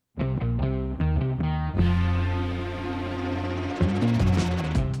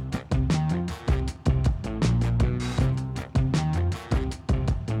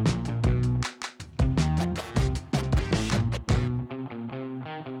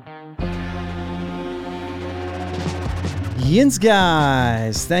Yins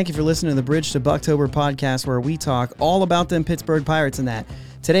guys, thank you for listening to the Bridge to Bucktober podcast where we talk all about them Pittsburgh Pirates and that.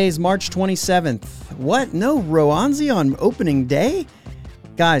 Today's March 27th. What? No Roansy on opening day?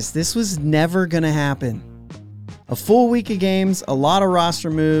 Guys, this was never going to happen. A full week of games, a lot of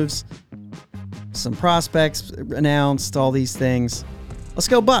roster moves, some prospects announced, all these things. Let's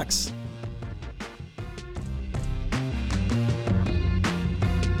go Bucks.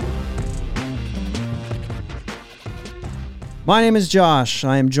 My name is Josh.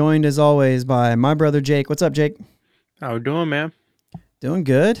 I am joined as always by my brother Jake. What's up, Jake? How we doing, man? Doing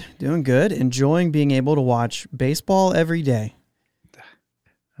good. Doing good. Enjoying being able to watch baseball every day.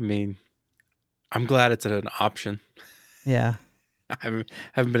 I mean, I'm glad it's an option. Yeah. I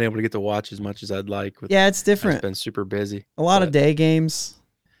haven't been able to get to watch as much as I'd like. Yeah, it's different. I've been super busy. A lot of day games.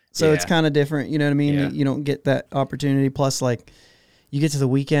 So it's kind of different. You know what I mean? Yeah. You don't get that opportunity. Plus, like, you get to the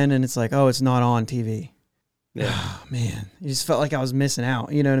weekend and it's like, oh, it's not on TV. Yeah. Oh, man. You just felt like I was missing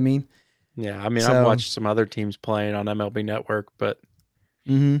out. You know what I mean? Yeah. I mean, I've watched some other teams playing on MLB Network, but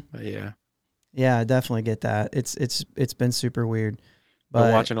yeah. Yeah, I definitely get that. It's been super weird.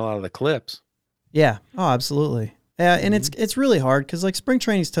 But watching a lot of the clips. Yeah. Oh, absolutely. Yeah, and it's really hard because like spring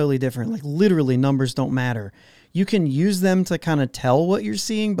training is totally different. Like literally numbers don't matter. You can use them to kind of tell what you're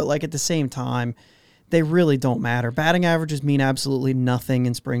seeing, but like at the same time, they really don't matter. Batting averages mean absolutely nothing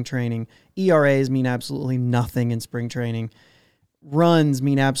in spring training. ERAs mean absolutely nothing in spring training. Runs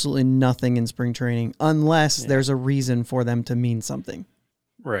mean absolutely nothing in spring training unless there's a reason for them to mean something.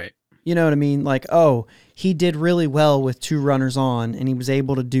 Right. You know what I mean? Like, oh, he did really well with 2 runners on and he was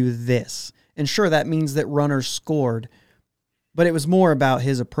able to do this. And sure, that means that runners scored, but it was more about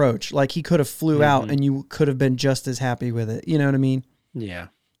his approach. Like he could have flew out and you could have been just as happy with it. You know what I mean? Yeah.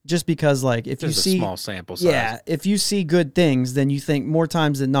 Just because like if There's you see a small sample size. Yeah, if you see good things, then you think more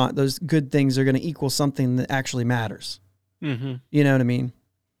times than not, those good things are going to equal something that actually matters. Mm-hmm. You know what I mean?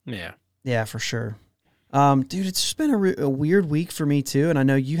 Yeah. Yeah, for sure. Dude, it's just been a weird week for me too. And I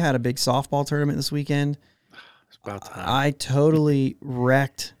know you had a big softball tournament this weekend. It's about time. I totally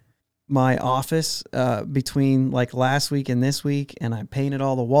wrecked my office between like last week and this week. And I painted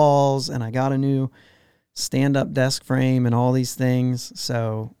all the walls and I got a new stand-up desk frame and all these things.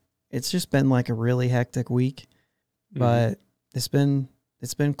 So it's just been like a really hectic week, but it's been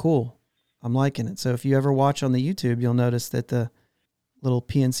cool. I'm liking it. So if you ever watch on the YouTube, you'll notice that the little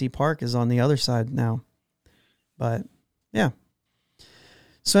PNC Park is on the other side now. But yeah.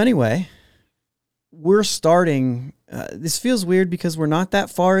 So anyway, we're starting. This feels weird because we're not that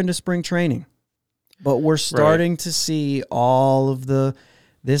far into spring training, but we're starting to see all of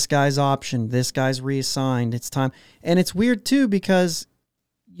this guy's option, this guy's reassigned. It's time. And it's weird too because,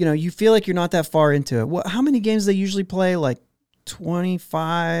 you know, you feel like you're not that far into it. How many games do they usually play? Like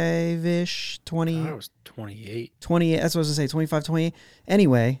 25-ish, 20? I thought it was 28. 28, that's what I was going to say, 25, 28.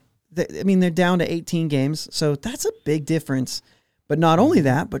 Anyway, they're down to 18 games, so that's a big difference. But not only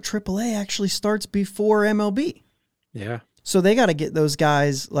that, but AAA actually starts before MLB. Yeah. So they got to get those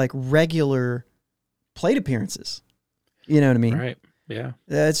guys like regular plate appearances. You know what I mean? Right. Yeah.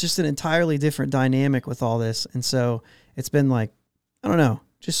 It's just an entirely different dynamic with all this. And so it's been like, I don't know,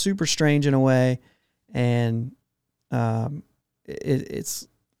 just super strange in a way. And it's,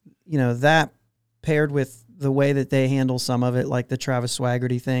 you know, that paired with the way that they handle some of it, like the Travis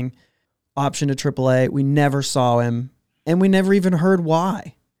Swaggerty thing, option to AAA. We never saw him and we never even heard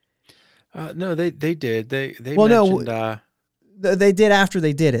why. No, they did. They well, mentioned, they did after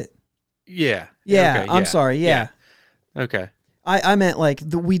they did it. Yeah. Yeah. Okay, I'm sorry. Yeah. Okay. I meant like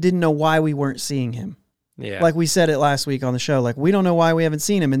we didn't know why we weren't seeing him. Yeah. Like we said it last week on the show, like we don't know why we haven't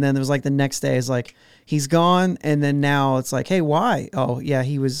seen him. And then there was like the next day is like, he's gone. And then now it's like, hey, why? Oh yeah,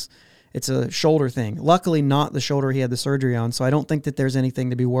 it's a shoulder thing. Luckily not the shoulder he had the surgery on. So I don't think that there's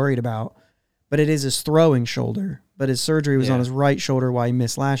anything to be worried about, but it is his throwing shoulder, but his surgery was on his right shoulder while he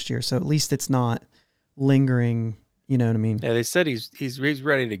missed last year. So at least it's not lingering, you know what I mean? Yeah. They said he's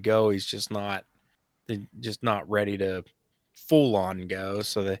ready to go. He's just not ready to full on go.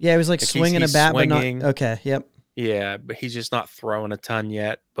 So he was like swinging a bat, swinging, but not okay. Yep. Yeah, but he's just not throwing a ton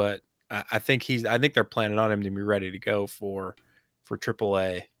yet. But I think they're planning on him to be ready to go for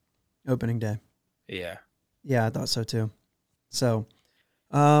AAA opening day. Yeah. Yeah, I thought so too. So,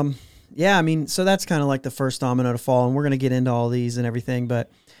 yeah, I mean, so that's kind of like the first domino to fall, and we're going to get into all these and everything. But,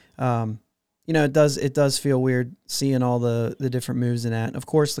 you know, it does feel weird seeing all the different moves in that. And of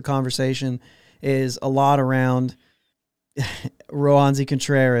course, the conversation is a lot around Roansy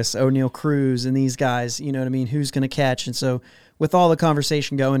Contreras, O'Neal Cruz, and these guys, you know what I mean? Who's going to catch? And so with all the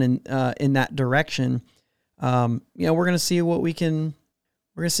conversation going in that direction, you know, we're going to see what we can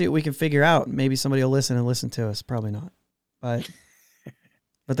figure out. Maybe somebody will listen to us. Probably not. but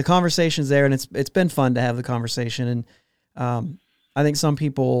the conversation's there, and it's been fun to have the conversation. And I think some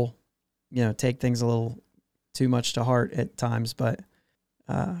people, take things a little too much to heart at times, but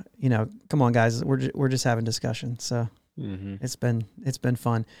come on, guys, we're just having discussion. So it's been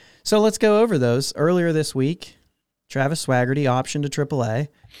fun. So let's go over those. Earlier this week, Travis Swaggerty optioned to AAA.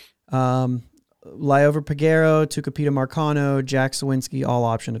 Liover Peguero, Tucupita Marcano, Jack Sawinski, all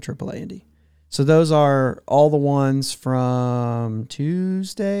optioned to AAA Indy. So those are all the ones from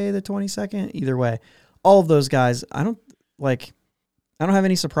Tuesday, the 22nd. Either way, all of those guys, I don't have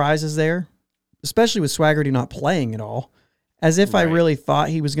any surprises there, especially with Swaggerty not playing at all. As if I really thought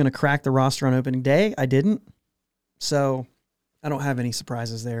he was going to crack the roster on opening day. I didn't. So I don't have any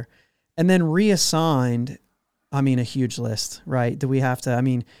surprises there. And then reassigned, a huge list, right? Do we have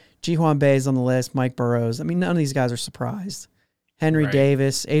to, Ji-Hwan Bae's on the list, Mike Burrows. None of these guys are surprised. Henry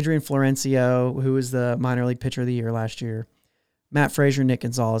Davis, Adrian Florencio, who was the minor league pitcher of the year last year. Matt Frazier, Nick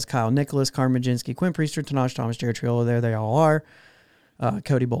Gonzalez, Kyle Nicholas, Carmen Majinski, Quinn Priester, Tanaj Thomas, Jared Triolo. There they all are.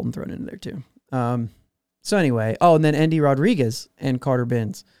 Cody Bolton thrown in there too. So anyway, and then Andy Rodriguez and Carter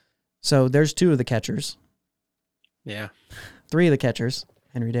Binns. So there's 2 of the catchers. Yeah. 3 of the catchers,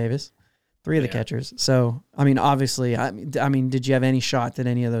 Henry Davis. 3 of the catchers. So, obviously, did you have any shot that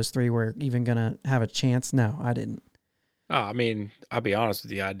any of those 3 were even going to have a chance? No, I didn't. Oh, I'll be honest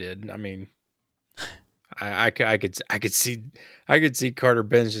with you, I did. I could see Carter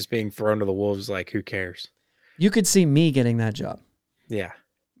Benz just being thrown to the wolves. Like, who cares? You could see me getting that job. Yeah.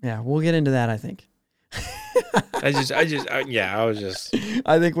 Yeah, we'll get into that, I think. I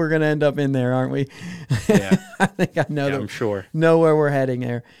think we're going to end up in there, aren't we? Yeah. I think I know I'm sure. Know where we're heading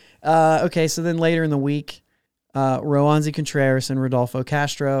there. Okay, so then later in the week, Roansy Contreras and Rodolfo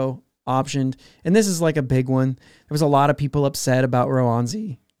Castro optioned. And this is like a big one. There was a lot of people upset about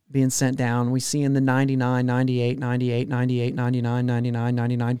Roansy being sent down. We see in the 99, 98, 98, 98, 99, 99,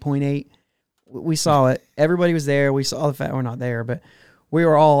 99.8. We saw it. Everybody was there. We saw the fact we're not there, but we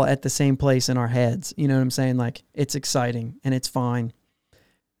were all at the same place in our heads. You know what I'm saying? Like, it's exciting and it's fine.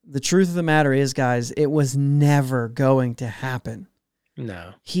 The truth of the matter is, guys, it was never going to happen.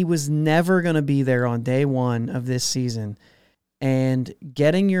 No. He was never going to be there on day one of this season. And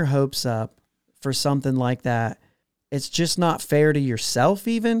getting your hopes up for something like that, it's just not fair to yourself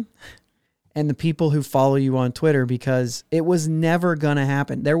even and the people who follow you on Twitter, because it was never going to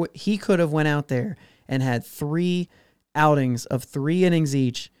happen. He could have went out there and had 3 outings of 3 innings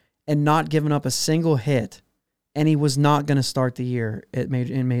each and not given up a single hit, and he was not going to start the year in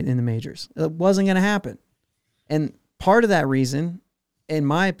the majors. It wasn't going to happen. And part of that reason, in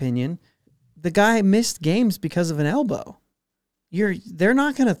my opinion, the guy missed games because of an elbow. They're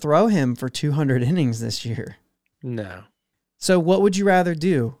not going to throw him for 200 innings this year. No. So what would you rather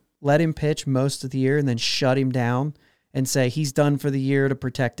do? Let him pitch most of the year and then shut him down and say he's done for the year to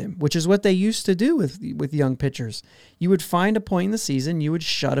protect him, which is what they used to do with young pitchers. You would find a point in the season, you would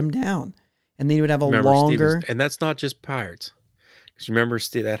shut him down, and then you would have longer. And that's not just Pirates. Because remember,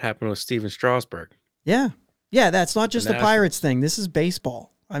 that happened with Steven Strasburg. Yeah. Yeah, that's not just a Pirates thing. This is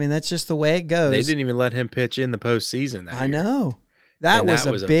baseball. That's just the way it goes. They didn't even let him pitch in the postseason that year. I know. That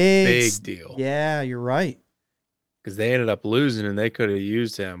was a big deal. Yeah, you're right. Because they ended up losing, and they could have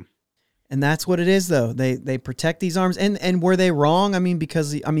used him. And that's what it is, though. They protect these arms. And were they wrong?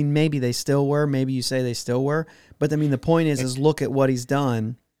 Because maybe they still were. Maybe you say they still were. But the point is look at what he's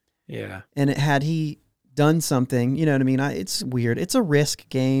done. Yeah. And had he done something, you know what I mean? It's weird. It's a risk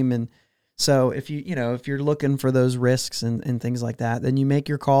game, and so if you're looking for those risks and things like that, then you make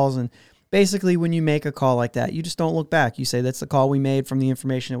your calls. And basically, when you make a call like that, you just don't look back. You say that's the call we made from the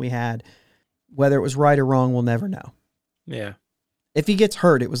information that we had. Whether it was right or wrong, we'll never know. Yeah. If he gets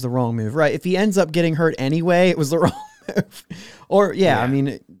hurt, it was the wrong move, right? If he ends up getting hurt anyway, it was the wrong move. Or,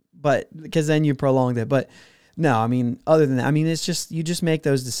 but because then you prolonged it. But no, other than that, it's just, you just make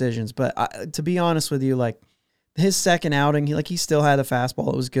those decisions. But to be honest with you, like his second outing, he still had a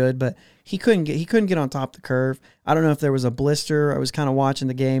fastball. It was good, but he couldn't get on top of the curve. I don't know if there was a blister. I was kind of watching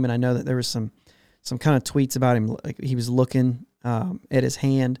the game, and I know that there was some kind of tweets about him. Like he was looking at his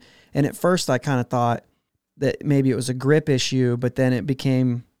hand. And at first I kind of thought that maybe it was a grip issue, but then it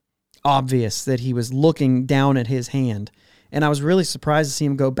became obvious that he was looking down at his hand. And I was really surprised to see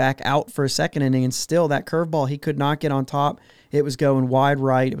him go back out for a second inning, and still that curveball, he could not get on top. It was going wide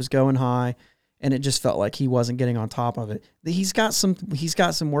right. It was going high, and it just felt like he wasn't getting on top of it. He's got some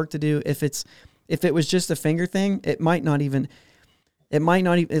work to do. If it was just a finger thing, it might not even,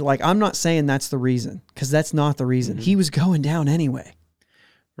 like, I'm not saying that's the reason, because that's not the reason. Mm-hmm. He was going down anyway.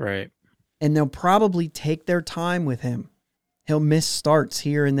 Right. And they'll probably take their time with him. He'll miss starts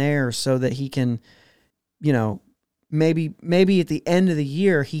here and there so that he can, maybe at the end of the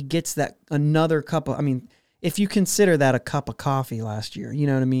year, he gets that another cup of, I mean, if you consider that a cup of coffee last year, you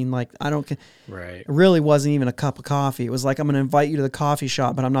know what I mean? Like, Right. It really wasn't even a cup of coffee. It was like, I'm going to invite you to the coffee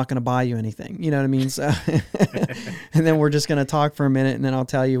shop, but I'm not going to buy you anything. You know what I mean? So, and then we're just going to talk for a minute and then I'll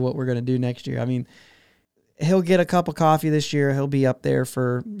tell you what we're going to do next year. I mean, he'll get a cup of coffee this year. He'll be up there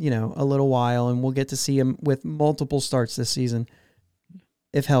for, a little while, and we'll get to see him with multiple starts this season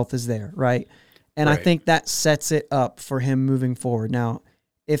if health is there. Right. And I think that sets it up for him moving forward. Now,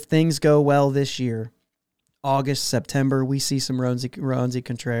 if things go well this year, August, September, we see some Roansy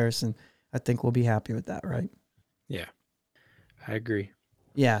Contreras, and I think we'll be happy with that, right? Yeah, I agree.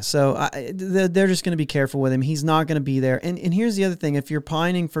 Yeah, so they're just going to be careful with him. He's not going to be there. And here's the other thing: if you're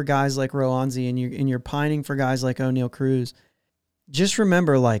pining for guys like Roansy and you're pining for guys like O'Neal Cruz, just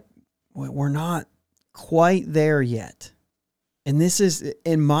remember, like, we're not quite there yet. And this is,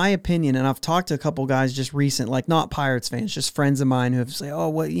 in my opinion, and I've talked to a couple guys just recent, like not Pirates fans, just friends of mine who have said,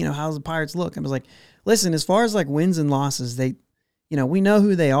 "Oh, how's the Pirates look?" I was like, listen, as far as like wins and losses, we know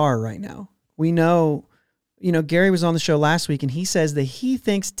who they are right now. We know, Gary was on the show last week and he says that he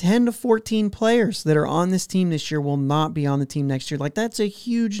thinks 10 to 14 players that are on this team this year will not be on the team next year. Like, that's a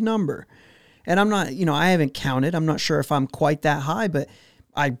huge number. And I'm not, I haven't counted. I'm not sure if I'm quite that high, but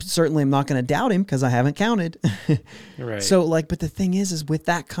I certainly am not going to doubt him because I haven't counted. Right. So but the thing is with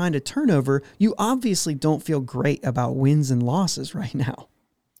that kind of turnover, you obviously don't feel great about wins and losses right now.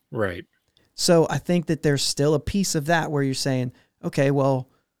 Right. So I think that there's still a piece of that where you're saying, okay, well,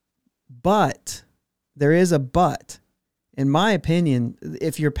 but there is a but. In my opinion,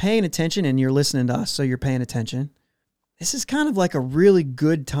 if you're paying attention and you're listening to us, so you're paying attention, this is kind of like a really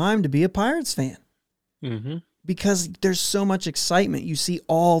good time to be a Pirates fan. Mm-hmm. Because there's so much excitement. You see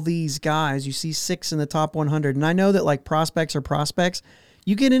all these guys. You see 6 in the top 100. And I know that like prospects are prospects.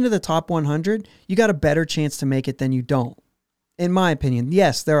 You get into the top 100, you got a better chance to make it than you don't. In my opinion,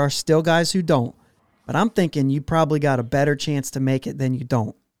 yes, there are still guys who don't. But I'm thinking you probably got a better chance to make it than you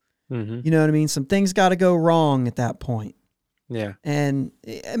don't. Mm-hmm. You know what I mean? Some things got to go wrong at that point. Yeah. And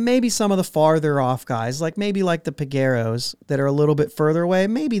maybe some of the farther off guys, like maybe like the Pegueros that are a little bit further away,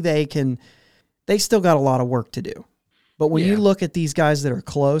 maybe they still got a lot of work to do. But when you look at these guys that are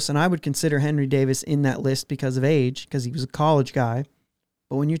close, and I would consider Henry Davis in that list because of age, because he was a college guy.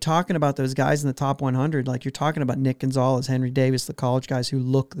 But when you're talking about those guys in the top 100, like you're talking about Nick Gonzalez, Henry Davis, the college guys who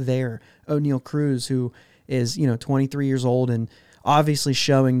look there, O'Neal Cruz, who is, 23 years old and obviously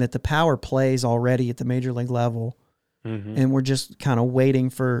showing that the power plays already at the major league level. Mm-hmm. And we're just kind of waiting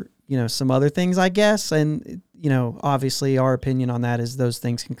for, some other things, I guess. And, obviously our opinion on that is those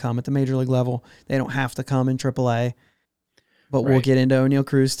things can come at the major league level. They don't have to come in AAA. But we'll get into O'Neal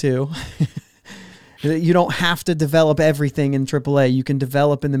Cruz too. You don't have to develop everything in AAA. You can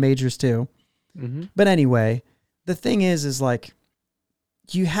develop in the majors too. Mm-hmm. But anyway, the thing is like,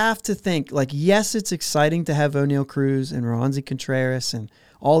 you have to think, like, yes, it's exciting to have O'Neal Cruz and Roansy Contreras and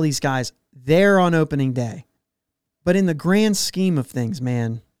all these guys there on opening day. But in the grand scheme of things,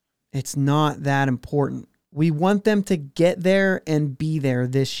 man, it's not that important. We want them to get there and be there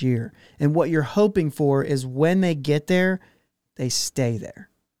this year. And what you're hoping for is when they get there, they stay there.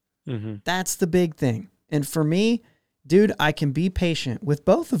 Mm-hmm. That's the big thing. And for me, dude, I can be patient with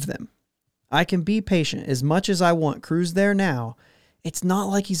both of them. I can be patient as much as I want Cruz there now. It's not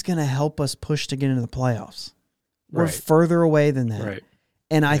like he's going to help us push to get into the playoffs. We're further away than that. Right.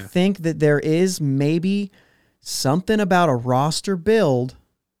 And I think that there is maybe something about a roster build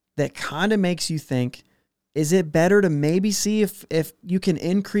that kind of makes you think, is it better to maybe see if you can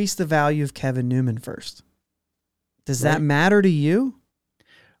increase the value of Kevin Newman first? Does that matter to you?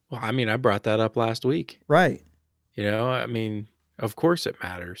 Well, I mean, I brought that up last week. Right. Of course it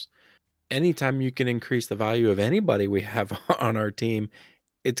matters. Anytime you can increase the value of anybody we have on our team,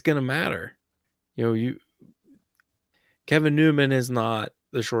 it's going to matter. Kevin Newman is not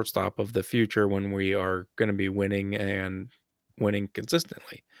the shortstop of the future when we are going to be winning and winning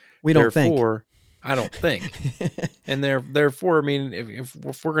consistently. We don't think. I don't think. And therefore, I mean,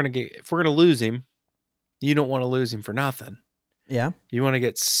 if we're going to lose him, you don't want to lose him for nothing. Yeah. You want to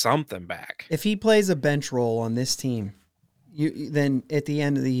get something back. If he plays a bench role on this team, then at the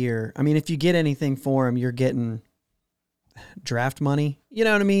end of the year, I mean, if you get anything for him, you're getting draft money. You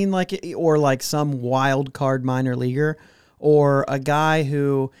know what I mean? Or like some wild card minor leaguer, or a guy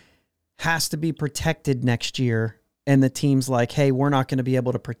who has to be protected next year. And the team's like, hey, we're not going to be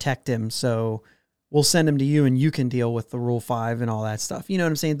able to protect him. So we'll send him to you and you can deal with the Rule 5 and all that stuff. You know what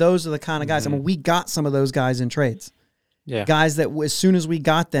I'm saying? Those are the kind of guys. Mm-hmm. I mean, we got some of those guys in trades. Yeah. Guys that as soon as we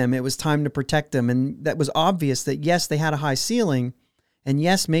got them, it was time to protect them. And that was obvious that, yes, they had a high ceiling. And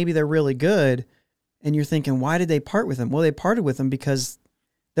yes, maybe they're really good. And you're thinking, why did they part with him? Well, they parted with him because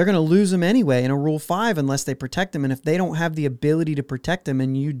they're going to lose him anyway in a Rule 5 unless they protect him. And if they don't have the ability to protect him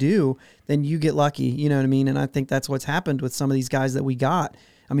and you do, then you get lucky. You know what I mean? And I think that's what's happened with some of these guys that we got.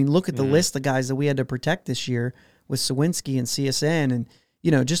 I mean, look at the list of guys that we had to protect this year with Sawinski and CSN and,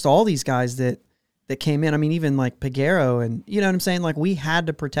 you know, just all these guys that came in. I mean, even like Peguero and, you know what I'm saying? Like we had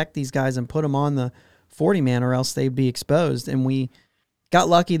to protect these guys and put them on the 40-man or else they'd be exposed. And we got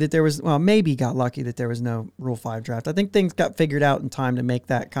lucky that there was, well, maybe got lucky that there was no Rule 5 draft. I think things got figured out in time to make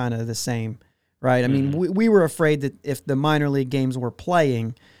that kind of the same, right? I mean, we were afraid that if the minor league games were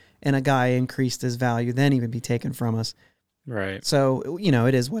playing and a guy increased his value, then he would be taken from us. Right. So, you know,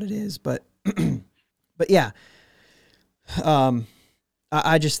 it is what it is. But, but yeah,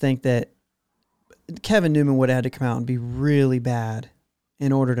 I just think that Kevin Newman would have had to come out and be really bad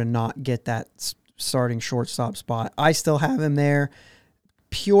in order to not get that starting shortstop spot. I still have him there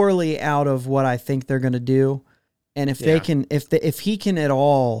purely out of what I think they're going to do. And if they can, if he can at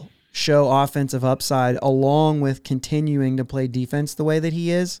all show offensive upside along with continuing to play defense the way that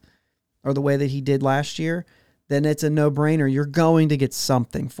he is or the way that he did last year, then it's a no-brainer. You're going to get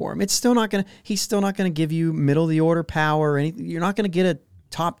something for him. He's still not going to give you middle of the order power or anything. You're not going to get a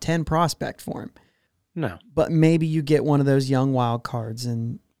top 10 prospect for him. No. But maybe you get one of those young wild cards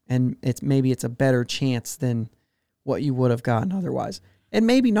and it's a better chance than what you would have gotten otherwise. And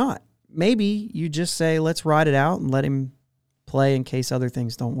maybe not. Maybe you just say, let's ride it out and let him play in case other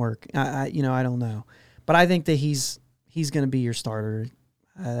things don't work. I don't know. But I think that he's going to be your starter.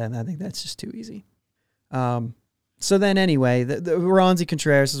 And I think that's just too easy. So then anyway, the Roansy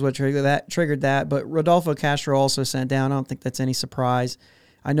Contreras is what triggered that. But Rodolfo Castro also sent down. I don't think that's any surprise.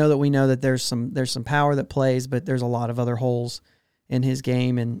 I know that there's some power that plays, but there's a lot of other holes in his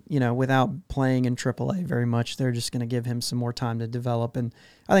game. And, you know, without playing in AAA very much, they're just going to give him some more time to develop. And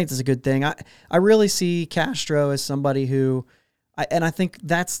I think that's a good thing. I really see Castro as somebody who, I think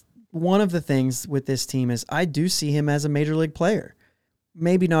that's one of the things with this team is I do see him as a major league player,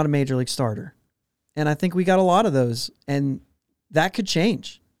 maybe not a major league starter. And I think we got a lot of those, and that could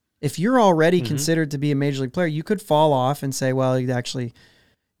change. If you're already considered to be a major league player, you could fall off and say, well, you actually,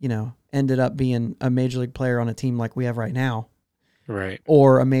 you know, ended up being a major league player on a team like we have right now. Right.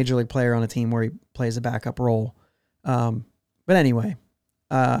 Or a major league player on a team where he plays a backup role. But anyway,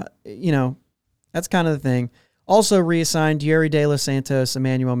 you know, that's kind of the thing. Also reassigned Yuri De Los Santos,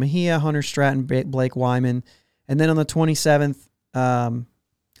 Emmanuel Mejia, Hunter Stratton, Blake Wyman. And then on the 27th,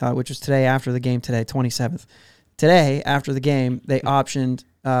 which was today after the game today, 27th. Today, after the game, they optioned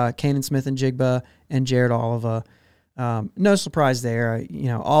Kanan Smith-Njigba and Jared Oliva. No surprise there. You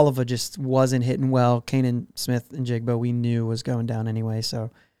know, Oliva just wasn't hitting well. Kanan Smith-Njigba we knew was going down anyway.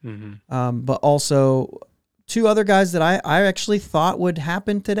 So, but also two other guys that I actually thought would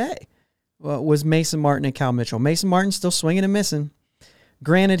happen today was Mason Martin and Cal Mitchell. Mason Martin still swinging and missing.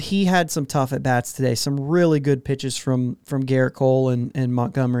 Granted, he had some tough at-bats today, some really good pitches from Garrett Cole and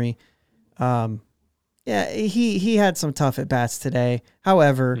Montgomery. Yeah, he had some tough at-bats today.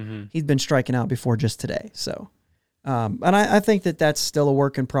 However, he'd been striking out before just today. So, and I think that that's still a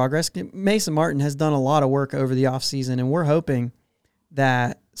work in progress. Mason Martin has done a lot of work over the offseason, and we're hoping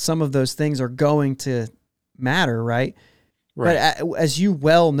that some of those things are going to matter, right? Right. But as you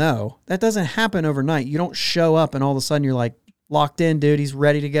well know, that doesn't happen overnight. You don't show up and all of a sudden you're like, locked in, dude, he's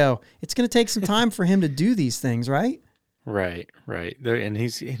ready to go. It's going to take some time for him to do these things, right? Right. And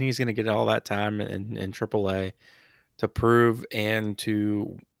he's going to get all that time in AAA to prove and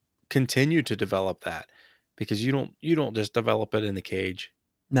to continue to develop that, because you don't just develop it in the cage.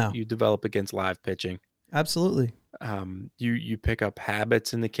 No, you develop against live pitching. Absolutely. You pick up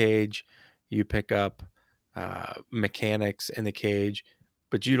habits in the cage, you pick up mechanics in the cage,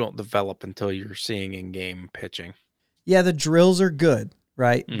 but you don't develop until you're seeing in-game pitching. Yeah, the drills are good,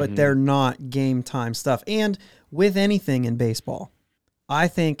 right? But they're not game time stuff. And with anything in baseball, I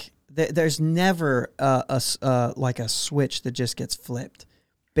think that there's never like a switch that just gets flipped.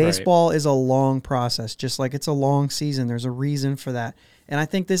 Baseball is a long process, just like it's a long season. There's a reason for that. And I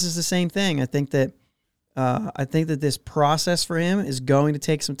think this is the same thing. I think that this process for him is going to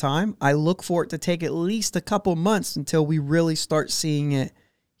take some time. I look for it to take at least a couple months until we really start seeing it.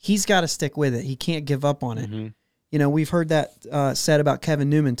 He's got to stick with it. He can't give up on it. You know, we've heard that said about Kevin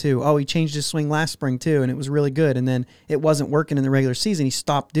Newman, too. Oh, he changed his swing last spring, too, and it was really good. And then it wasn't working in the regular season. He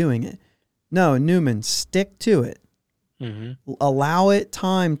stopped doing it. No, Newman, stick to it. Allow it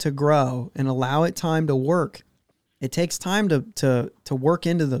time to grow and allow it time to work. It takes time to work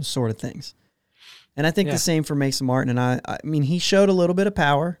into those sort of things. And I think the same for Mason Martin. And I mean, he showed a little bit of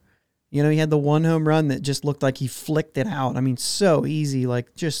power. You know, he had the one home run that just looked like he flicked it out. I mean, so easy,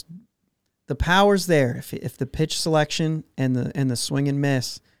 like just The power's there. If the pitch selection and the swing and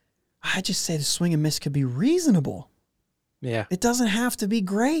miss, I just say the swing and miss could be reasonable. Yeah. It doesn't have to be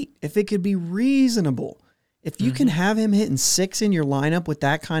great. If it could be reasonable, if you can have him hitting 6 in your lineup with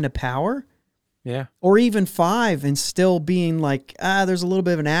that kind of power, yeah, or even 5 and still being like, there's a little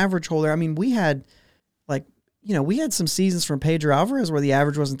bit of an average hole there. I mean, we had some seasons from Pedro Alvarez where the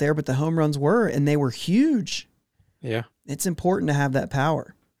average wasn't there, but the home runs were, and they were huge. Yeah. It's important to have that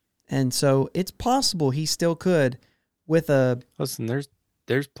power. And so it's possible he still could with a... Listen,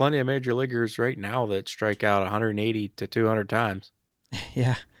 there's plenty of major leaguers right now that strike out 180 to 200 times.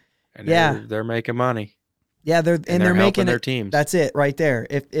 Yeah. And they're making money. Yeah, they're helping making their teams. That's it right there.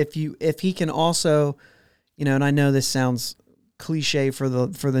 If he can also, and I know this sounds cliche for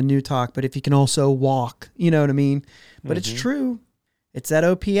the new talk, but if he can also walk, you know what I mean? But it's true. It's that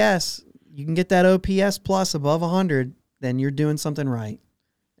OPS. You can get that OPS plus above 100, then you're doing something right.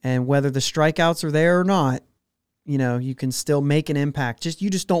 And whether the strikeouts are there or not, you can still make an impact.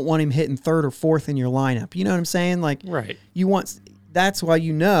 You just don't want him hitting 3rd or 4th in your lineup. You know what I'm saying? Like, right. That's why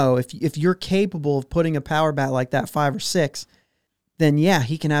if you're capable of putting a power bat like that 5 or 6, then yeah,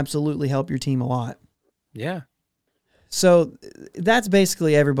 he can absolutely help your team a lot. Yeah. So that's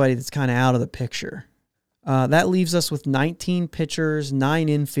basically everybody that's kind of out of the picture. That leaves us with 19 pitchers, 9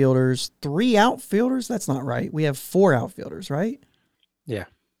 infielders, 3 outfielders. That's not right. We have 4 outfielders, right? Yeah.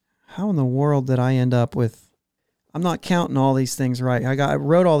 How in the world did I end up with... I'm not counting all these things right. I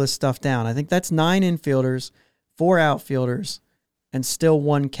wrote all this stuff down. I think that's 9 infielders, 4 outfielders, and still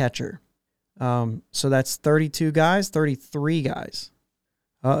 1 catcher. So that's 32 guys, 33 guys.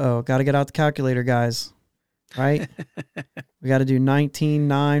 Got to get out the calculator, guys. Right? We got to do 19,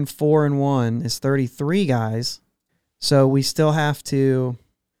 9, 4, and 1 is 33 guys. So we still have to,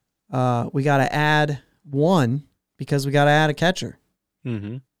 we got to add 1 because we got to add a catcher.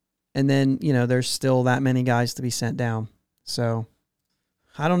 Mm-hmm. And then, there's still that many guys to be sent down. So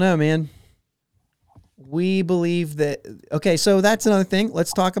I don't know, man. We believe that, okay, so that's another thing.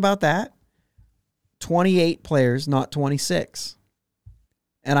 Let's talk about that. 28 players, not 26.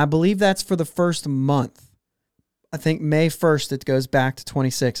 And I believe that's for the first month. I think May 1st it goes back to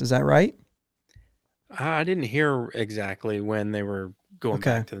 26. Is that right? I didn't hear exactly when they were going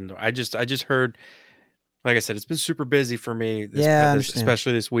back to them. I just heard, like I said, it's been super busy for me.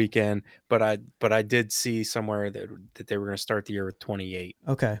 Especially this weekend. But I did see somewhere that they were going to start the year with 28.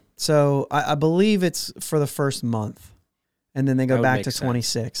 Okay, so I believe it's for the first month, and then they go back to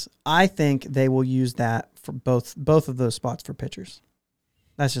 26. I think they will use that for both of those spots for pitchers.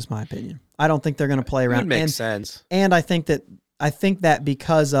 That's just my opinion. I don't think they're going to play around. It makes sense. And I think that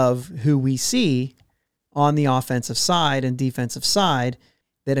because of who we see on the offensive side and defensive side,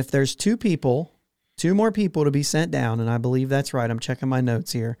 that if there's 2 more people to be sent down, and I believe that's right. I'm checking my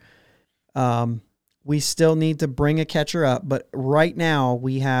notes here. We still need to bring a catcher up, but right now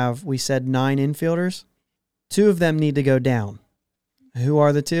we said 9 infielders. 2 of them need to go down. Who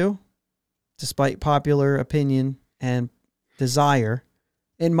are the 2? Despite popular opinion and desire,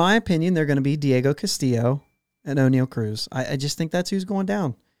 in my opinion, they're going to be Diego Castillo and O'Neal Cruz. I just think that's who's going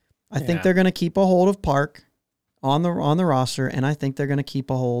down. I think they're going to keep a hold of Park on the roster, and I think they're going to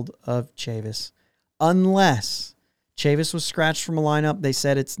keep a hold of Chavis. Unless Chavis was scratched from a lineup, they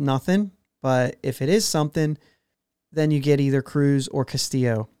said it's nothing. But if it is something, then you get either Cruz or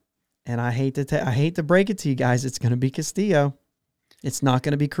Castillo. And I hate to break it to you guys, it's going to be Castillo. It's not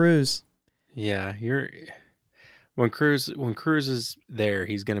going to be Cruz. Yeah, when Cruz is there,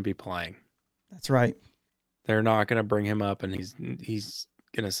 he's going to be playing. That's right. They're not going to bring him up, and he's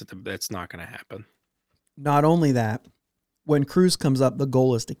going to sit there. That's not going to happen. Not only that, when Cruz comes up, the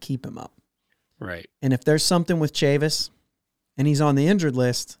goal is to keep him up. Right. And if there's something with Chavis, and he's on the injured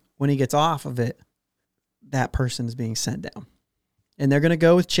list, when he gets off of it, that person is being sent down. And they're going to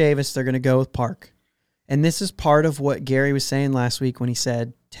go with Chavis. They're going to go with Park. And this is part of what Gary was saying last week when he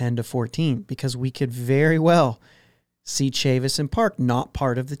said 10 to 14, because we could very well see Chavis and Park not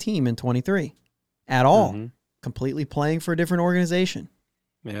part of the team in 23 at all, completely playing for a different organization.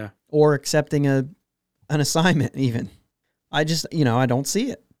 Yeah. Or accepting an assignment even. I just, I don't see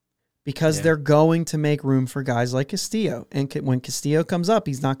it. Because they're going to make room for guys like Castillo. And when Castillo comes up,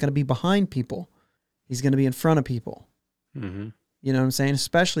 he's not going to be behind people. He's going to be in front of people. Mm-hmm. You know what I'm saying?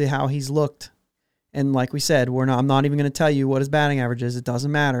 Especially how he's looked. And like we said, I'm not even going to tell you what his batting average is. It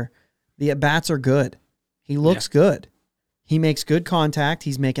doesn't matter. The at-bats are good. He looks good. He makes good contact.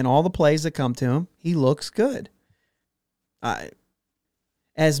 He's making all the plays that come to him. He looks good.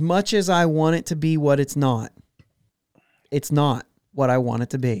 As much as I want it to be what it's not what I want it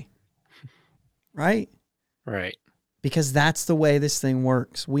to be. Right? Right. because that's the way this thing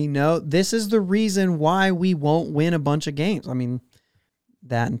works. We know this is the reason why we won't win a bunch of games. I mean,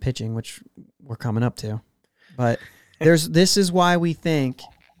 that and pitching, which we're coming up to. But this is why we think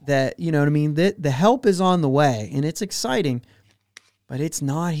that, you know what I mean, that the help is on the way and it's exciting, but it's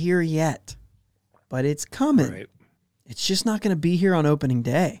not here yet. But it's coming. Right. It's just not going to be here on opening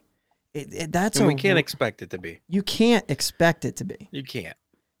day. We can't expect it to be. You can't expect it to be. You can't.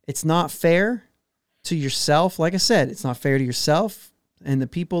 It's not fair to yourself. Like I said, it's not fair to yourself and the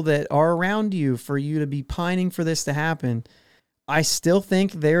people that are around you for you to be pining for this to happen. I still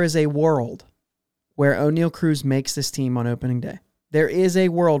think there is a world where O'Neal Cruz makes this team on opening day. There is a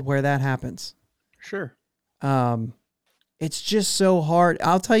world where that happens. Sure. It's just so hard.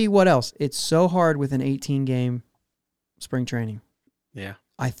 I'll tell you what else. It's so hard with an 18-game spring training. Yeah.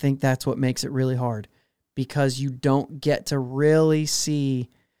 I think that's what makes it really hard because you don't get to really see,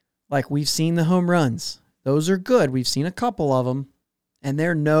 like we've seen the home runs. Those are good. We've seen a couple of them, and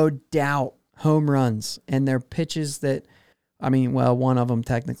they're no doubt home runs. And they're pitches that, I mean, well, one of them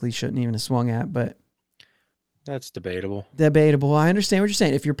technically shouldn't even have swung at, but that's debatable. Debatable. I understand what you're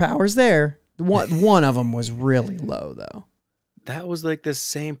saying. If your power's there, one of them was really low, though. That was like the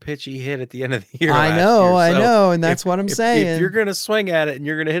same pitch he hit at the end of the year. I know, and that's what I'm saying. If you're going to swing at it and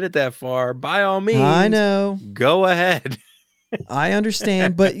you're going to hit it that far, by all means, I know. Go ahead. I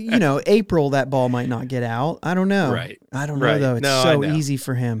understand, but, you know, April, that ball might not get out. I don't know. Right. I don't know, though. It's so easy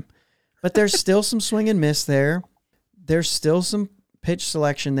for him. But there's still some swing and miss there. There's still some pitch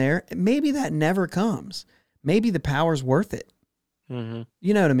selection there. Maybe that never comes. Maybe the power's worth it. Mm-hmm.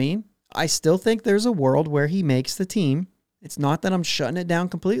 You know what I mean? I still think there's a world where he makes the team. It's not that I'm shutting it down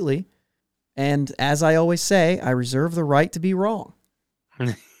completely. And as I always say, I reserve the right to be wrong.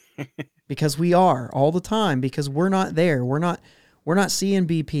 Because we are all the time, because we're not there. We're not seeing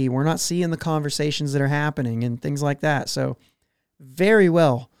BP. We're not seeing the conversations that are happening and things like that. So very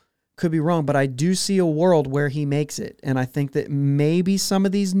well could be wrong, but I do see a world where he makes it. And I think that maybe some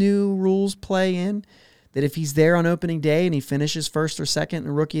of these new rules play in, that if he's there on opening day and he finishes first or second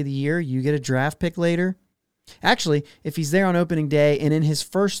in Rookie of the Year, you get a draft pick later. Actually, if he's there on opening day and in his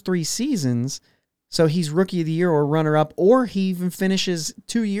first 3 seasons, so he's Rookie of the Year or runner-up, or he even finishes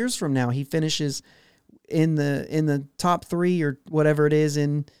 2 years from now, he finishes in the top 3 or whatever it is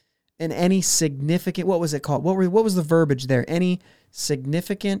in any significant, what was it called? What was the verbiage there? Any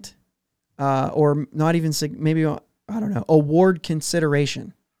significant or not even maybe, I don't know, award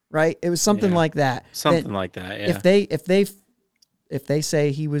consideration, right? It was something like that. Something like that, yeah. If they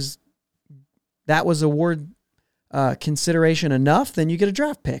say that was award consideration enough, then you get a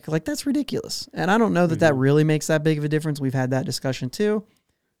draft pick. Like, that's ridiculous. And I don't know that really makes that big of a difference. We've had that discussion too,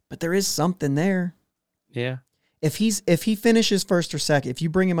 but there is something there. Yeah. If he finishes first or second, if you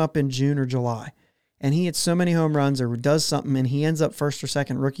bring him up in June or July and he hits so many home runs or does something and he ends up first or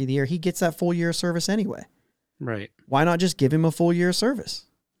second Rookie of the Year, he gets that full year of service anyway. Right. Why not just give him a full year of service?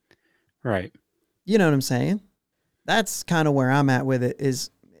 Right. You know what I'm saying? That's kind of where I'm at with it,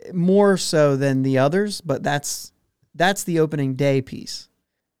 is more so than the others, but that's the opening day piece.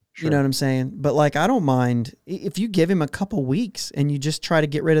 Sure. You know what I'm saying? But like, I don't mind if you give him a couple weeks and you just try to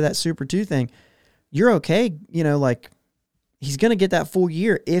get rid of that Super 2 thing, you're okay. You know, like, he's going to get that full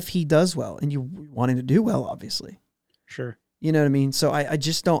year if he does well, and you want him to do well, obviously. Sure. You know what I mean? So I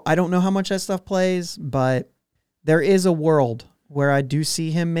don't know how much that stuff plays, but there is a world where I do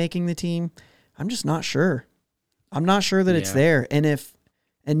see him making the team. I'm just not sure. I'm not sure that it's there.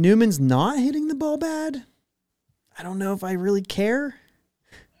 And Newman's not hitting the ball bad, I don't know if I really care.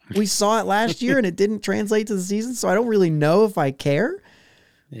 We saw it last year and it didn't translate to the season, so I don't really know if I care.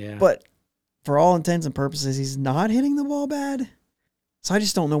 Yeah. But for all intents and purposes, he's not hitting the ball bad. So I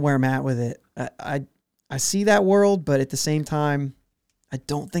just don't know where I'm at with it. I see that world, but at the same time, I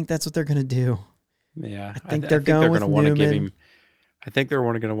don't think that's what they're going to do. Yeah. I think they're going with Newman. I think they're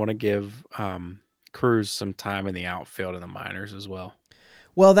going to want to give Cruz some time in the outfield in the minors as well.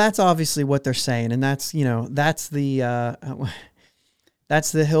 Well, that's obviously what they're saying, and that's the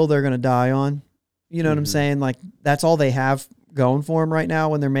hill they're going to die on. You know what I'm saying? Like, that's all they have going for them right now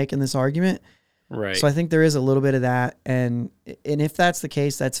when they're making this argument. Right. So I think there is a little bit of that, and if that's the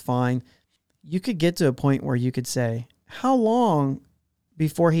case, that's fine. You could get to a point where you could say, how long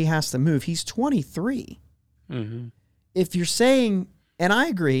before he has to move? He's 23. Mm-hmm. If you're saying, and I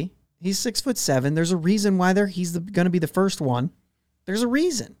agree, he's 6'7". There's a reason why he's going to be the first one. There's a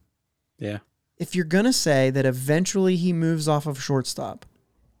reason. Yeah. If you're going to say that eventually he moves off of shortstop,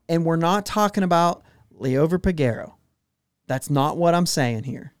 and we're not talking about Liover Peguero, that's not what I'm saying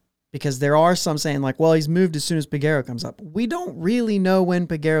here. Because there are some saying like, well, he's moved as soon as Peguero comes up. We don't really know when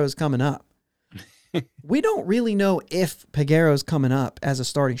Peguero is coming up. We don't really know if Peguero's coming up as a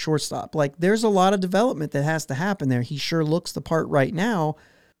starting shortstop. Like, there's a lot of development that has to happen there. He sure looks the part right now,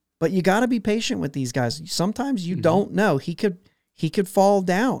 but you got to be patient with these guys. Sometimes you don't know. He could fall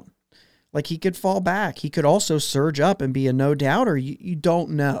down. Like, he could fall back. He could also surge up and be a no-doubter. You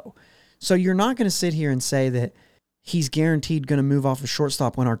don't know. So you're not going to sit here and say that he's guaranteed going to move off a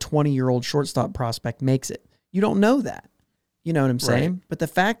shortstop when our 20-year-old shortstop prospect makes it. You don't know that. You know what I'm saying? Right. But the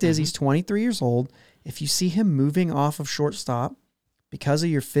fact is, he's 23 years old. If you see him moving off of shortstop because of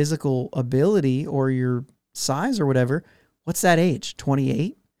your physical ability or your size or whatever, what's that age?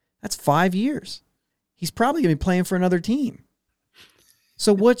 28? That's 5 years. He's probably going to be playing for another team.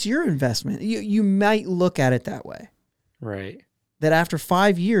 So what's your investment? You might look at it that way. Right. That after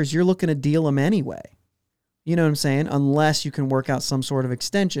 5 years, you're looking to deal him anyway. You know what I'm saying? Unless you can work out some sort of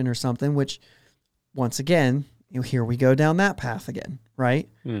extension or something, which, once again, here we go down that path again, right?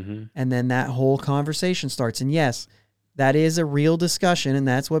 Mm-hmm. And then that whole conversation starts. And yes, that is a real discussion, and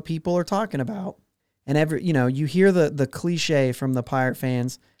that's what people are talking about. And you hear the cliche from the Pirate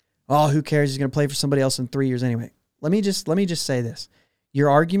fans, oh, who cares? He's going to play for somebody else in 3 years anyway. Let me just say this. Your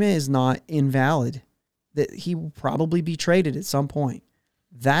argument is not invalid, that he will probably be traded at some point.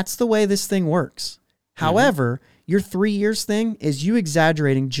 That's the way this thing works. Mm-hmm. However, your 3 years thing is you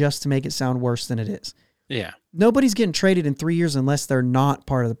exaggerating just to make it sound worse than it is. Yeah. Nobody's getting traded in 3 years unless they're not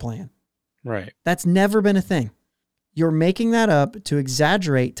part of the plan. Right. That's never been a thing. You're making that up to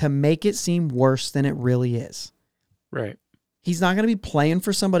exaggerate, to make it seem worse than it really is. Right. He's not going to be playing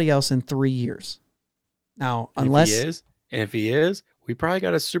for somebody else in 3 years. Now, unless... If he is, we probably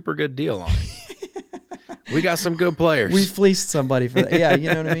got a super good deal on it. We got some good players. We fleeced somebody for that. Yeah, you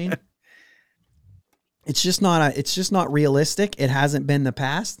know what I mean? It's just not realistic. It hasn't been the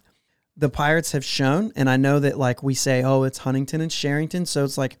past. The Pirates have shown, and I know that, like, we say, oh, it's Huntington and Sherrington, so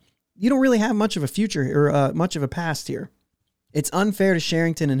it's like you don't really have much of a future or much of a past here. It's unfair to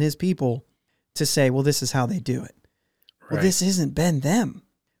Sherrington and his people to say, well, this is how they do it. Right. Well, this hasn't been them.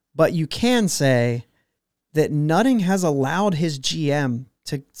 But you can say that Nutting has allowed his GM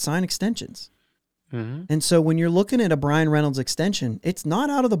to sign extensions. Mm-hmm. And so when you're looking at a Brian Reynolds extension, it's not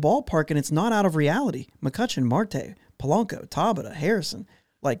out of the ballpark and it's not out of reality. McCutchen, Marte, Polanco, Tabata, Harrison.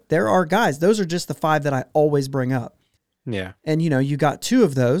 Like, there are guys. Those are just the five that I always bring up. Yeah. And, you got two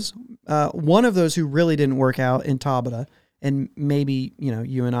of those. One of those who really didn't work out in Tabata. And maybe,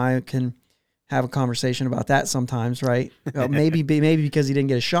 you and I can have a conversation about that sometimes, right? Maybe because he didn't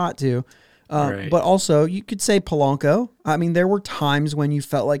get a shot to. Right. But also, you could say Polanco. I mean, there were times when you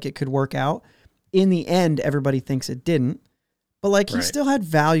felt like it could work out. In the end, everybody thinks it didn't. But, he still had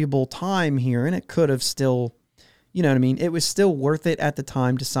valuable time here, and it could have still... You know what I mean? It was still worth it at the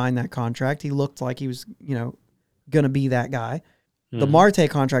time to sign that contract. He looked like he was, going to be that guy. Mm-hmm. The Marte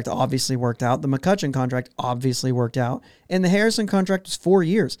contract obviously worked out. The McCutchen contract obviously worked out. And the Harrison contract was 4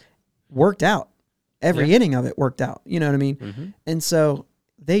 years. Worked out. Every inning of it worked out. You know what I mean? Mm-hmm. And so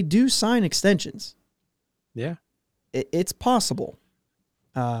they do sign extensions. Yeah. It's possible.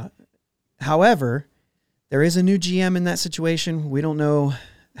 However, there is a new GM in that situation. We don't know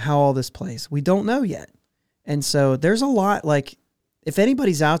how all this plays. We don't know yet. And so there's a lot, if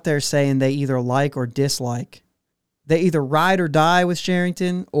anybody's out there saying they either like or dislike, they either ride or die with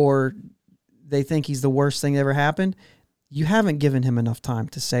Sherrington or they think he's the worst thing that ever happened, you haven't given him enough time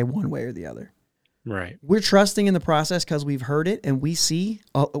to say one way or the other. Right. We're trusting in the process because we've heard it and we see,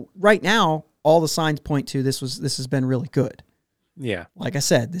 right now, all the signs point to this has been really good. Yeah. Like I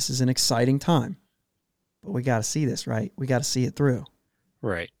said, this is an exciting time. But we got to see this, right? We got to see it through.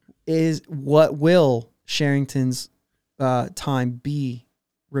 Right. What will Sherrington's time be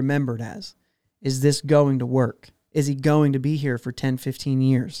remembered as? Is this going to work? Is he going to be here for 10, 15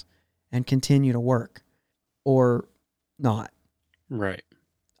 years and continue to work or not? Right.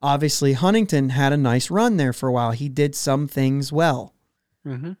 Obviously, Huntington had a nice run there for a while. He did some things well.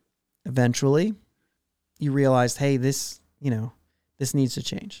 Mm-hmm. Eventually, you realized, hey, this needs to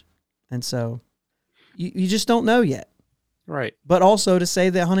change. And so you just don't know yet. Right. But also to say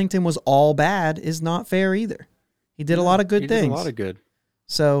that Huntington was all bad is not fair either. He did a lot of good things. He did a lot of good.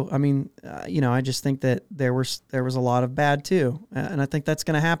 So, I mean, I just think that there was a lot of bad too. And I think that's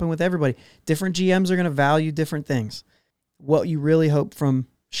going to happen with everybody. Different GMs are going to value different things. What you really hope from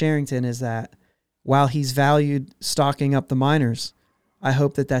Sherrington is that while he's valued stocking up the minors, I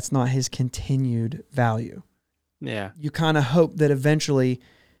hope that that's not his continued value. Yeah. You kind of hope that eventually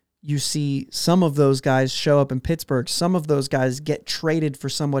you see some of those guys show up in Pittsburgh. Some of those guys get traded for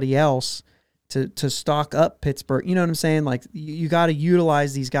somebody else to stock up Pittsburgh. You know what I'm saying? Like you got to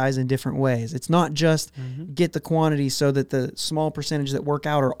utilize these guys in different ways. It's not just get the quantity so that the small percentage that work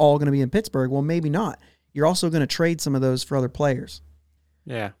out are all going to be in Pittsburgh. Well, maybe not. You're also going to trade some of those for other players.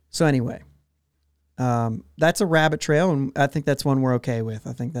 Yeah. So anyway, that's a rabbit trail, and I think that's one we're okay with.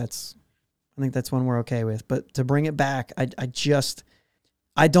 I think that's one we're okay with. But to bring it back,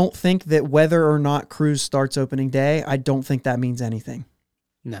 I don't think that whether or not Cruz starts opening day, I don't think that means anything.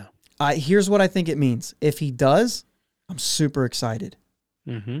 No. Here's what I think it means. If he does, I'm super excited.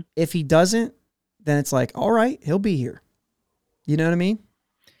 Mm-hmm. If he doesn't, then it's like, all right, he'll be here. You know what I mean?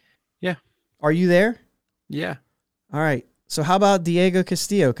 Yeah. Are you there? Yeah. All right. So how about Diego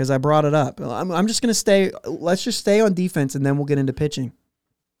Castillo? Because I brought it up. I'm just going to let's just stay on defense, and then we'll get into pitching.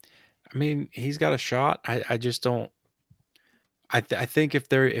 I mean, he's got a shot. I just don't. I think if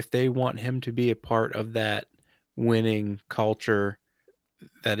they want him to be a part of that winning culture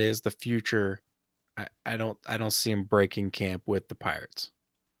that is the future, I don't see him breaking camp with the Pirates.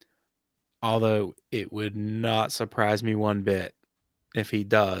 Although it would not surprise me one bit if he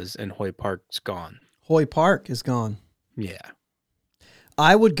does and Hoy Park's gone. Hoy Park is gone. Yeah.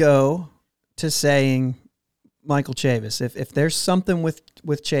 I would go to saying Michael Chavis. If there's something with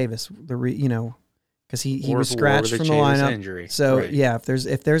Chavis, because he was scratched from the lineup. Injury. So right. yeah,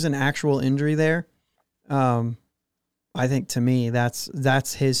 if there's an actual injury there, I think to me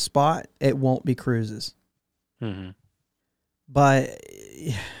that's his spot. It won't be Cruz's. Mm-hmm. But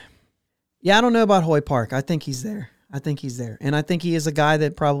yeah, I don't know about Hoy Park. I think he's there. And I think he is a guy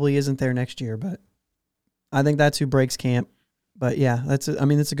that probably isn't there next year, but I think that's who breaks camp. But yeah, that's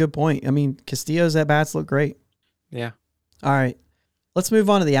a good point. I mean, Castillo's at bats look great. Yeah. All right. Let's move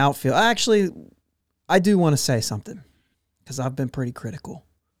on to the outfield. Actually, I do want to say something because I've been pretty critical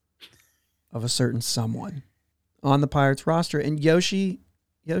of a certain someone on the Pirates roster, and Yoshi's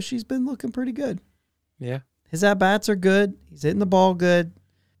been looking pretty good. Yeah. His at-bats are good. He's hitting the ball good.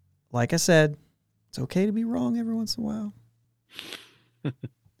 Like I said, it's okay to be wrong every once in a while.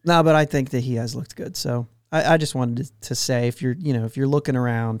 No, but I think that he has looked good. So I just wanted to say, if you're looking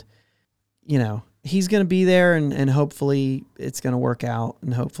around, he's going to be there, and hopefully it's going to work out,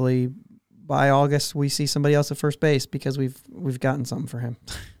 and hopefully by August we see somebody else at first base because we've gotten something for him.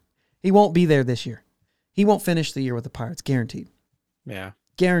 He won't be there this year. He won't finish the year with the Pirates, guaranteed. Yeah.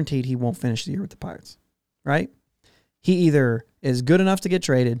 Guaranteed he won't finish the year with the Pirates, right? He either is good enough to get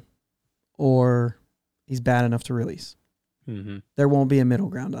traded or he's bad enough to release. Mm-hmm. There won't be a middle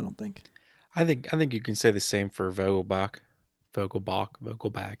ground, I don't think. I think you can say the same for Vogelbach,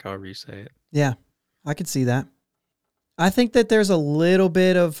 however you say it. Yeah, I could see that. I think that there's a little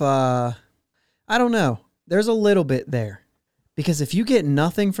bit of, I don't know. There's a little bit there. Because if you get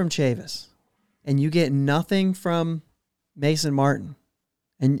nothing from Chavis and you get nothing from Mason Martin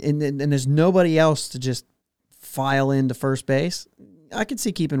and there's nobody else to just file into first base, I could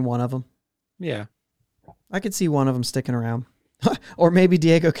see keeping one of them. Yeah. I could see one of them sticking around. Or maybe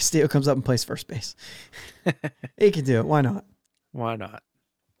Diego Castillo comes up and plays first base. He can do it. Why not? Why not?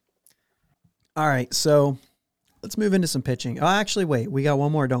 All right, so let's move into some pitching. Oh, actually, wait. We got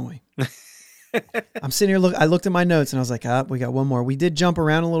one more, don't we? I'm sitting here. I looked at my notes and I was like, we got one more. We did jump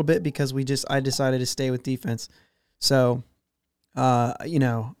around a little bit because I decided to stay with defense. So, I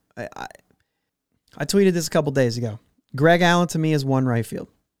tweeted this a couple days ago. Greg Allen to me is one right field.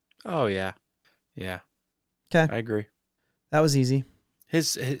 Oh yeah, yeah. Okay, I agree. That was easy.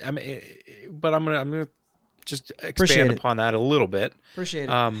 But I'm gonna just expand upon that a little bit. Appreciate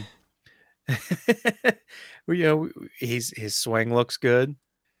it. His swing looks good.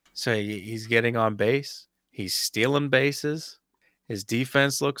 So he's getting on base. He's stealing bases. His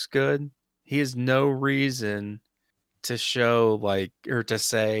defense looks good. He has no reason to show or to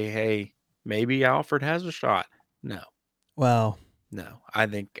say, hey, maybe Alfred has a shot. No. Well, no. I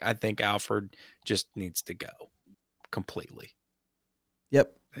think Alfred just needs to go completely.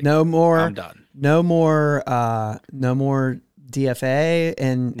 Yep. No more. I'm done. No more DFA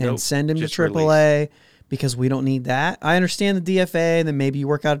and send him to AAA. Release. Because we don't need that. I understand the DFA, and then maybe you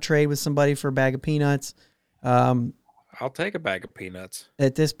work out a trade with somebody for a bag of peanuts. I'll take a bag of peanuts.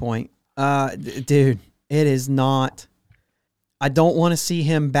 At this point. Dude, it is not. I don't want to see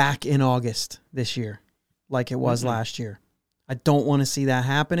him back in August this year like it was last year. I don't want to see that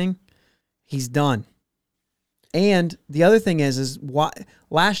happening. He's done. And the other thing is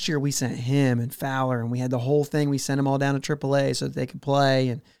last year we sent him and Fowler, and we had the whole thing. We sent them all down to AAA so that they could play.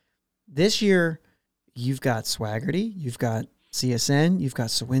 And this year, you've got Swaggerty, you've got CSN, you've got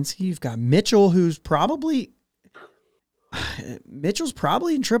Sawinski, you've got Mitchell, Mitchell's probably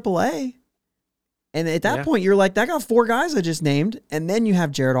in AAA. And at that Yeah. point, you're like, I got 4 guys I just named. And then you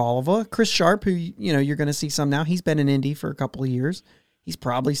have Jared Oliva, Chris Sharp, who, you're going to see some now. He's been in Indy for a couple of years. He's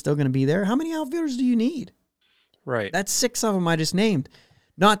probably still going to be there. How many outfielders do you need? Right. That's 6 of them I just named.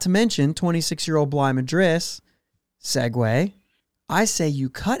 Not to mention 26-year-old Bly Madris. Segue. I say you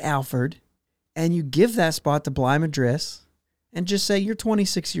cut Alford and you give that spot to Bly Madris and just say, you're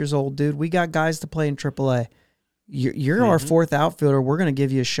 26 years old, dude. We got guys to play in AAA. You're our 4th outfielder. We're going to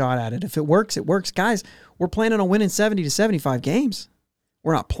give you a shot at it. If it works, it works. Guys, we're planning on winning 70 to 75 games.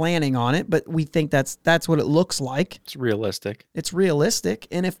 We're not planning on it, but we think that's what it looks like. It's realistic. It's realistic.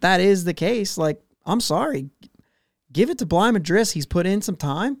 And if that is the case, like, I'm sorry. Give it to Bly Madris. He's put in some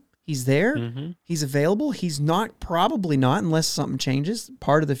time. He's there. Mm-hmm. He's available. He's probably not, unless something changes,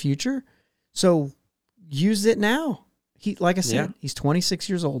 part of the future. So use it now. Like I said, He's 26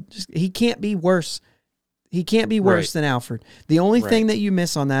 years old. He can't be worse. He can't be worse than Alford. The only thing that you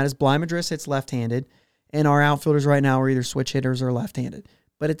miss on that is Bly Madris hits left-handed, and our outfielders right now are either switch hitters or left-handed.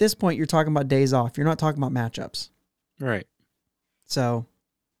 But at this point, you're talking about days off. You're not talking about matchups. Right. So,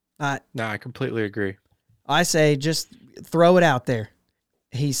 no, I completely agree. I say just throw it out there.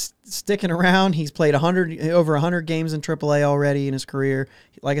 He's sticking around. He's played over 100 games in AAA already in his career.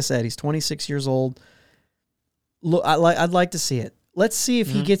 Like I said, he's 26 years old. Look, I'd like to see it. Let's see if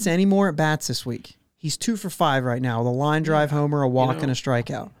he gets any more at bats this week. He's 2 for 5 right now with a line drive homer, a walk, and a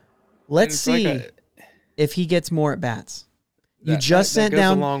strikeout. Let's see if he gets more at bats. You just sent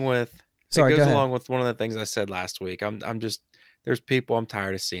down along with. Sorry, it goes go ahead. along with one of the things I said last week. I'm just there's people I'm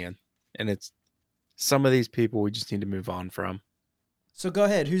tired of seeing, and it's some of these people we just need to move on from. So go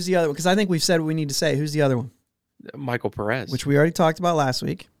ahead. Who's the other one? Because I think we've said what we need to say. Who's the other one? Michael Perez, Which we already talked about last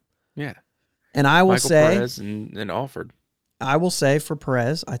week. Yeah. And I will Michael say Perez and Alford. I will say for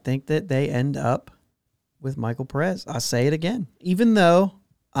Perez, I think that they end up with Michael Perez. I say it again. Even though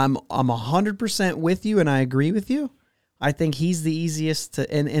I'm 100% with you and I agree with you, I think he's the easiest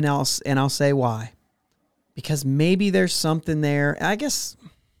to and I'll say why. Because maybe there's something there. I guess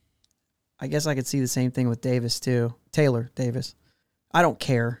I could see the same thing with Davis too. Taylor Davis. I don't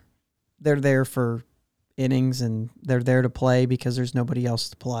care. They're there for innings and they're there to play because there's nobody else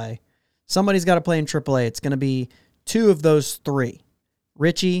to play. Somebody's got to play in AAA. It's going to be 2 of those 3.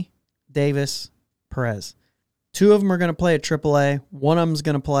 Richie, Davis, Perez. 2 of them are going to play at AAA. One of them's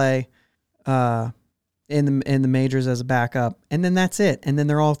going to play in the majors as a backup. And then that's it. And then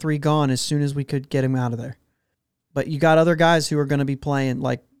they're all 3 gone as soon as we could get him out of there. But you got other guys who are going to be playing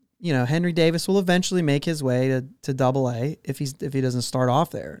like, Henry Davis will eventually make his way to AA if he doesn't start off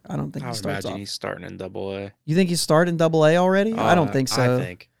there. I don't think he starts off. He's starting in AA. You think he's starting AA already? I don't think so.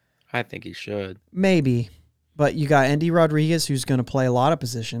 I think he should. Maybe. But you got Andy Rodriguez who's going to play a lot of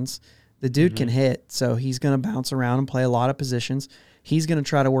positions. The dude can hit, so he's going to bounce around and play a lot of positions. He's going to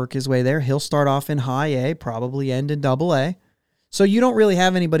try to work his way there. He'll start off in high A, probably end in AA. So you don't really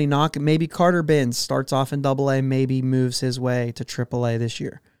have anybody knocking. Maybe Carter Benz starts off in AA, maybe moves his way to AAA this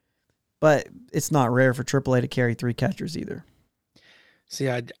year. But it's not rare for AAA to carry 3 catchers either. See,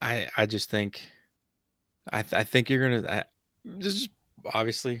 I just think, I think you're going to, just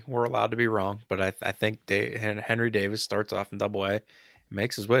obviously we're allowed to be wrong, but I think Henry Davis starts off in AA,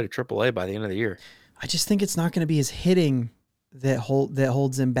 makes his way to AAA by the end of the year. I just think it's not going to be his hitting that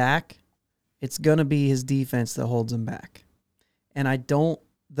holds him back. It's going to be his defense that holds him back. And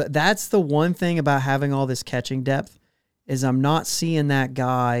that's the one thing about having all this catching depth is I'm not seeing that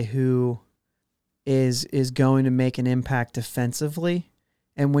guy who is going to make an impact defensively.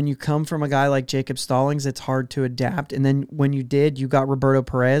 And when you come from a guy like Jacob Stallings, it's hard to adapt. And then when you got Roberto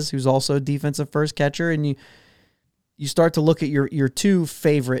Perez, who's also a defensive first catcher, and you start to look at your 2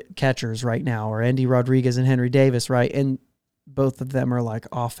 favorite catchers right now, or Andy Rodriguez and Henry Davis, right? And both of them are like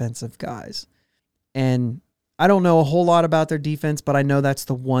offensive guys. And I don't know a whole lot about their defense, but I know that's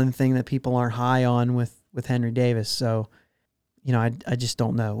the one thing that people aren't high on with Henry Davis. So, I just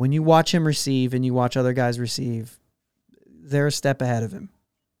don't know. When you watch him receive and you watch other guys receive, they're a step ahead of him.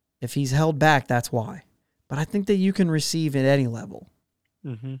 If he's held back, that's why. But I think that you can receive at any level.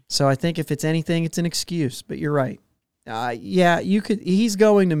 Mm-hmm. So I think if it's anything, it's an excuse. But you're right. You could. He's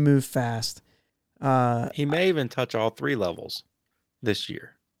going to move fast. He may even touch all 3 levels this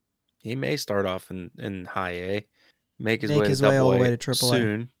year. He may start off in high A, make his way all the way to AAA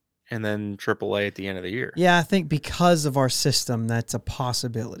soon, and then AAA at the end of the year. Yeah, I think because of our system, that's a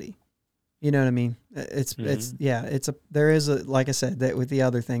possibility. You know what I mean? There is a, like I said, that with the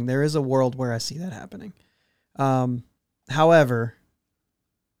other thing, there is a world where I see that happening. However,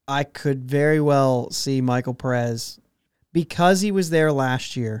 I could very well see Michael Perez, because he was there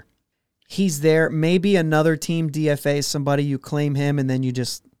last year. He's there. Maybe another team DFA somebody, you claim him, and then you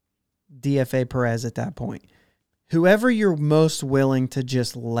just DFA Perez at that point. Whoever you're most willing to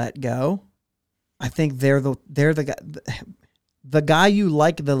just let go, I think they're the guy. The guy you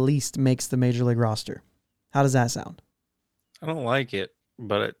like the least makes the major league roster. How does that sound? I don't like it,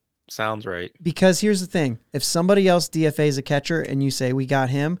 but it sounds right. Because here's the thing. If somebody else DFAs a catcher and you say, we got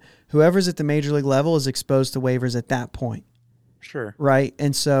him, whoever's at the major league level is exposed to waivers at that point. Sure. Right?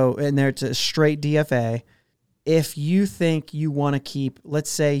 And they're to straight DFA. If you think you want to keep, let's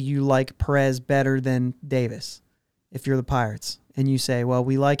say you like Perez better than Davis, if you're the Pirates, and you say, well,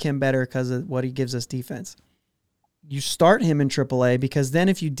 we like him better because of what he gives us defense. You start him in AAA because then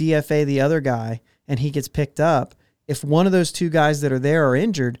if you DFA the other guy and he gets picked up, if one of those two guys that are there are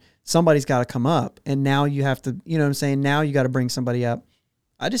injured, somebody's got to come up. And now you have to, you know what I'm saying? Now you got to bring somebody up.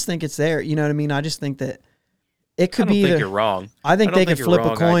 I just think it's there. You know what I mean? I just think that it could be either. I don't think you're wrong. I think they could flip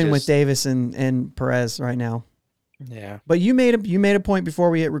a coin with Davis and Perez right now. Yeah. But you made a point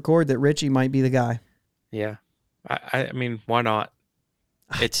before we hit record that Richie might be the guy. Yeah. I mean, why not?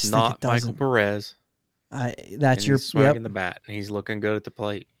 It's not Michael Perez. That's your swinging the bat, and he's looking good at the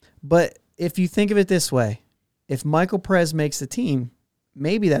plate. But if you think of it this way, if Michael Perez makes the team,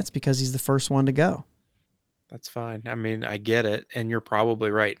 maybe that's because he's the first one to go. That's fine. I mean, I get it, and you're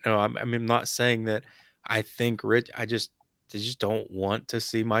probably right. No, I'm not saying that I think I just don't want to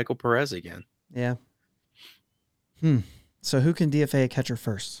see Michael Perez again. Yeah. So who can DFA a catcher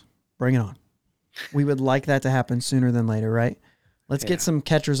first? Bring it on. We would like that to happen sooner than later, right? Let's get some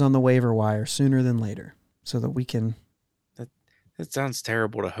catchers on the waiver wire sooner than later so that we can. That sounds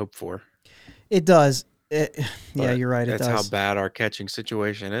terrible to hope for. It does. Yeah, you're right. That's how bad our catching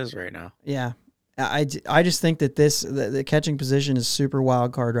situation is right now. Yeah. I just think that the catching position is super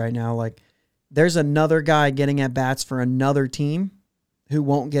wild card right now. Like, there's another guy getting at bats for another team who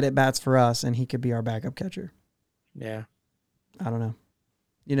won't get at bats for us, and he could be our backup catcher. Yeah. I don't know.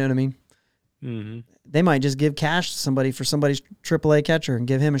 You know what I mean? Mm-hmm. They might just give cash to somebody for somebody's AAA catcher and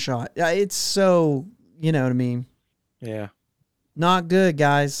give him a shot. It's so, you know what I mean? Yeah. Not good,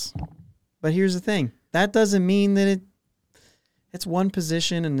 guys. But here's the thing. That doesn't mean that it's one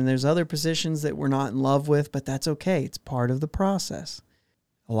position and then there's other positions that we're not in love with, but that's okay. It's part of the process.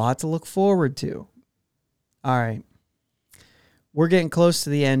 A lot to look forward to. All right. We're getting close to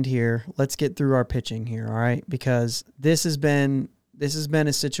the end here. Let's get through our pitching here, all right? Because this has been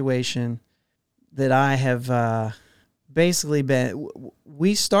a situation that I have basically been.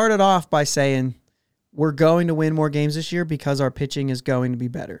 We started off by saying we're going to win more games this year because our pitching is going to be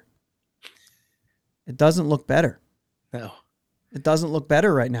better. It doesn't look better. No. It doesn't look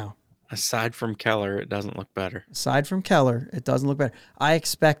better right now. Aside from Keller, it doesn't look better. Aside from Keller, it doesn't look better. I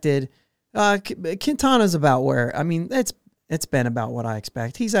expected Quintana's about where, I mean, it's been about what I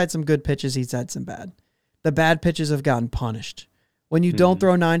expect. He's had some good pitches. He's had some bad. The bad pitches have gotten punished. When you don't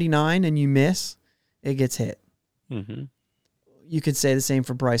throw 99 and you miss, it gets hit. Mm-hmm. You could say the same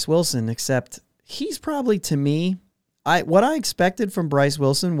for Bryce Wilson, except he's probably, to me, what I expected from Bryce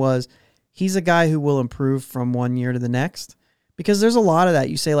Wilson was he's a guy who will improve from one year to the next. Because there's a lot of that.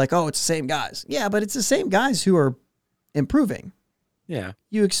 You say like, oh, it's the same guys. Yeah, but it's the same guys who are improving. Yeah.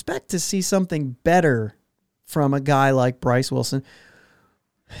 You expect to see something better from a guy like Bryce Wilson.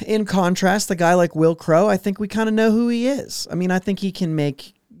 In contrast, a guy like Will Crowe, I think we kind of know who he is. I mean, I think he can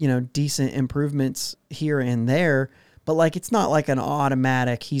make, decent improvements here and there, but like it's not like an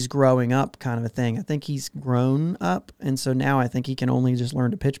automatic he's growing up kind of a thing. I think he's grown up, and so now I think he can only just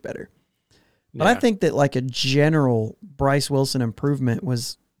learn to pitch better. But I think that like a general Bryce Wilson improvement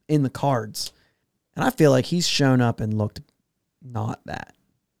was in the cards. And I feel like he's shown up and looked not that.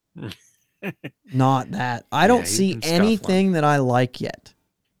 Not that. I don't see anything that I like yet.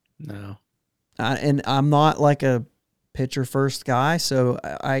 No. And I'm not like a pitcher first guy. So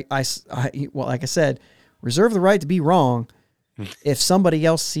I like I said, reserve the right to be wrong if somebody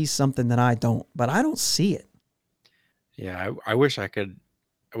else sees something that I don't. But I don't see it. Yeah, I wish I could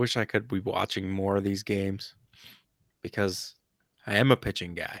be watching more of these games because I am a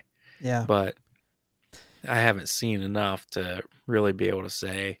pitching guy. Yeah. But I haven't seen enough to really be able to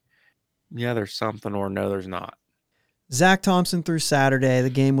say, yeah, there's something or no, there's not. Zach Thompson threw Saturday. The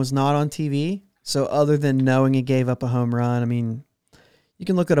game was not on TV. So other than knowing he gave up a home run, I mean, you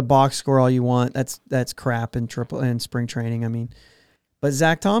can look at a box score all you want. That's crap in spring training. I mean, but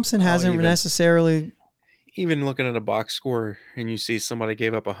Zach Thompson hasn't necessarily. Even looking at a box score and you see somebody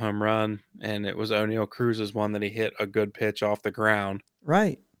gave up a home run and it was O'Neal Cruz's one that he hit a good pitch off the ground.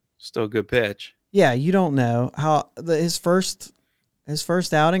 Right. Still a good pitch. Yeah, you don't know how his first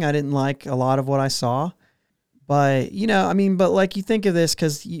outing. I didn't like a lot of what I saw, but but like you think of this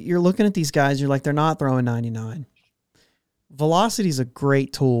because you're looking at these guys, you're like they're not throwing 99. velocity is a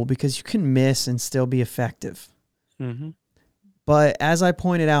great tool because you can miss and still be effective. Mm-hmm. But as I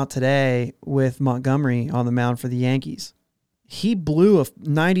pointed out today with Montgomery on the mound for the Yankees, he blew a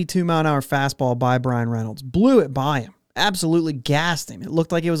 92-mile-an-hour fastball by Brian Reynolds. Blew it by him. Absolutely gassed him. It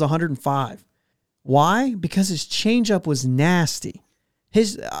looked like it was 105. Why? Because his changeup was nasty.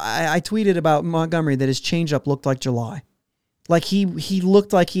 I tweeted about Montgomery that his changeup looked like July. Like he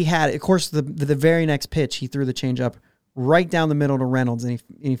looked like he had it. Of course, the very next pitch, he threw the changeup right down the middle to Reynolds, and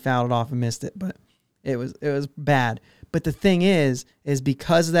he fouled it off and missed it. But it was bad. But the thing is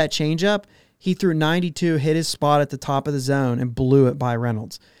because of that changeup, he threw 92, hit his spot at the top of the zone, and blew it by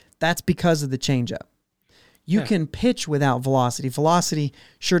Reynolds. That's because of the changeup. You can pitch without velocity. Velocity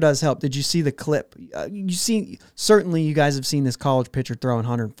sure does help. Did you see the clip? Certainly you guys have seen this college pitcher throwing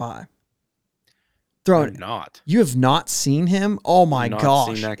 105. You have not seen him? Oh my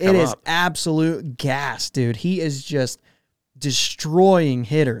gosh. It is absolute gas, dude. He is just destroying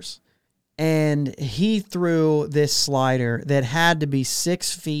hitters. And he threw this slider that had to be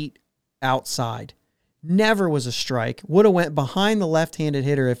 6 feet outside. Never was a strike. Would have went behind the left-handed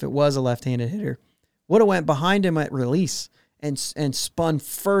hitter if it was a left-handed hitter. Would have went behind him at release and spun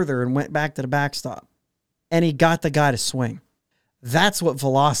further and went back to the backstop. And he got the guy to swing. That's what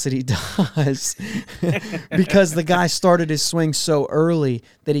velocity does. Because the guy started his swing so early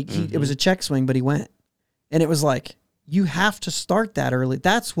that it was a check swing, but he went. And it was like, you have to start that early.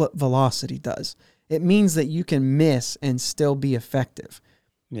 That's what velocity does. It means that you can miss and still be effective.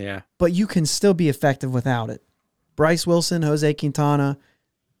 Yeah. But you can still be effective without it. Bryce Wilson, Jose Quintana,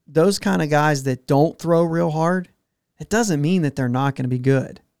 those kind of guys that don't throw real hard, it doesn't mean that they're not going to be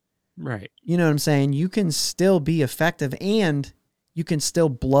good. Right. You know what I'm saying? You can still be effective and you can still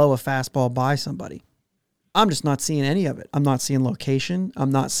blow a fastball by somebody. I'm just not seeing any of it. I'm not seeing location.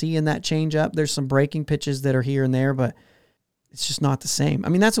 I'm not seeing that change up. There's some breaking pitches that are here and there, but it's just not the same. I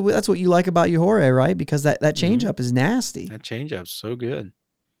mean, that's what you like about Yajure, right? Because that change up is nasty. That change up's so good.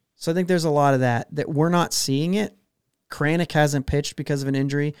 So I think there's a lot of that we're not seeing it. Kranick hasn't pitched because of an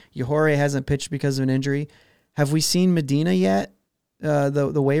injury. Yajure hasn't pitched because of an injury. Have we seen Medina yet?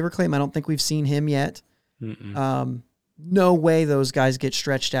 The waiver claim? I don't think we've seen him yet. No way those guys get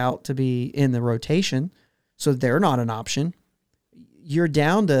stretched out to be in the rotation. So they're not an option. You're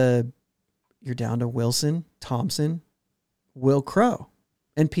down to Wilson, Thompson, Will Crow,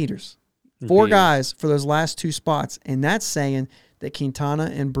 and Peters. 4 guys for those last 2 spots. And that's saying that Quintana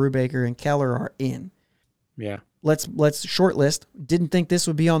and Brubaker and Keller are in. Yeah. Let's short list. Didn't think this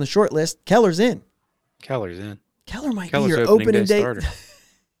would be on the short list. Keller's in. Keller might be your opening day starter.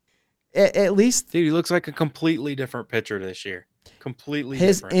 At least. Dude, he looks like a completely different pitcher this year. Completely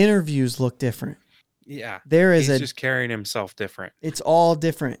different. His interviews look different. Yeah. He's just carrying himself different. It's all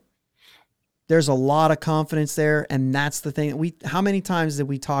different. There's a lot of confidence there, and that's the thing. How many times did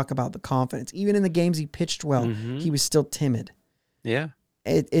we talk about the confidence? Even in the games he pitched well, he was still timid. Yeah.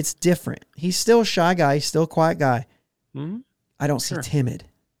 It's different. He's still a shy guy. He's still a quiet guy. Mm-hmm. I don't see timid.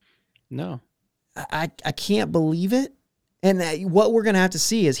 No. I can't believe it. And what we're going to have to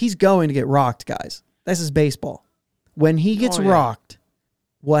see is he's going to get rocked, guys. This is baseball. When he gets rocked,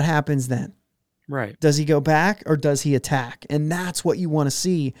 what happens then? Right. Does he go back or does he attack? And that's what you want to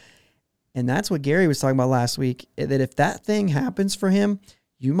see. And that's what Gary was talking about last week, that if that thing happens for him,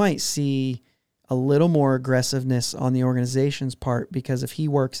 you might see a little more aggressiveness on the organization's part, because if he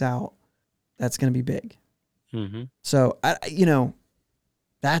works out, that's going to be big. Mm-hmm. So,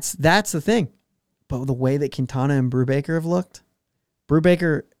 that's the thing. But the way that Quintana and Brubaker have looked,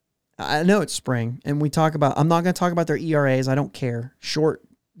 Brubaker, I know it's spring, and I'm not going to talk about their ERAs. I don't care. Short,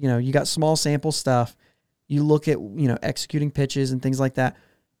 you got small sample stuff. You look at, executing pitches and things like that.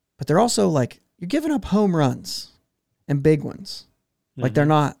 But they're also like, you're giving up home runs and big ones. Like they're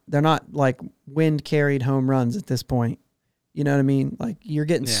not like wind carried home runs at this point. You know what I mean? Like you're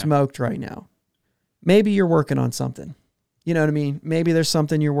getting smoked right now. Maybe you're working on something. You know what I mean? Maybe there's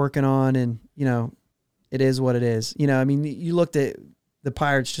something you're working on, and it is what it is. You looked at the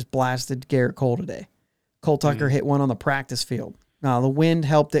Pirates just blasted Garrett Cole today. Cole Tucker hit one on the practice field. Now the wind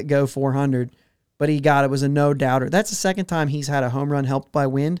helped it go 400, but it was a no doubter. That's the second time he's had a home run helped by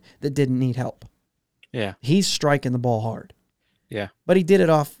wind that didn't need help. Yeah. He's striking the ball hard. Yeah. But he did it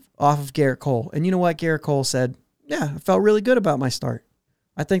off of Garrett Cole. And you know what? Garrett Cole said, I felt really good about my start.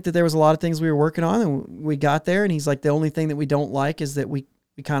 I think that there was a lot of things we were working on, and we got there. And he's like, the only thing that we don't like is that we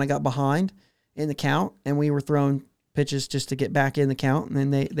kind of got behind in the count, and we were throwing pitches just to get back in the count,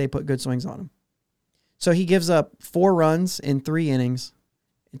 and then they put good swings on him. So he gives up 4 runs in 3 innings,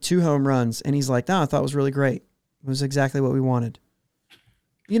 2 home runs, and he's like, I thought it was really great. It was exactly what we wanted.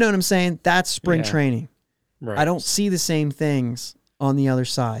 You know what I'm saying? That's spring training. I don't see the same things on the other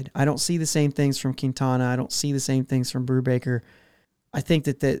side. I don't see the same things from Quintana. I don't see the same things from Brubaker. I think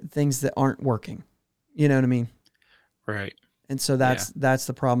that the things that aren't working, you know what I mean? Right. And so that's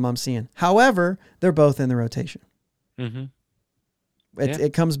the problem I'm seeing. However, they're both in the rotation. Mm-hmm.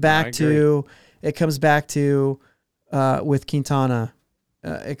 It comes back to with Quintana.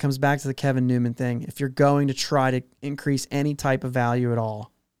 It comes back to the Kevin Newman thing. If you're going to try to increase any type of value at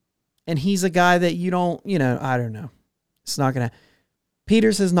all, and he's a guy that you don't, I don't know. It's not going to.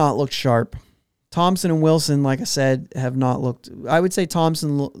 Peters has not looked sharp. Thompson and Wilson, like I said, have not looked. I would say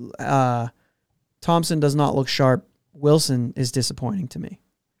Thompson does not look sharp. Wilson is disappointing to me.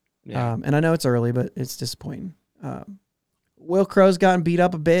 Yeah. And I know it's early, but it's disappointing. Will Crow's gotten beat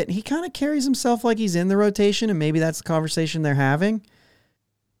up a bit. He kind of carries himself like he's in the rotation, and maybe that's the conversation they're having.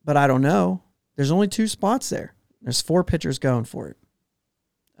 But I don't know. There's only 2 spots there. There's 4 pitchers going for it.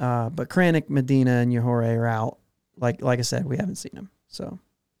 But Kranick, Medina, and Yajure are out. Like I said, we haven't seen them. So,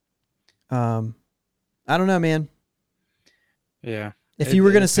 I don't know, man. Yeah. If you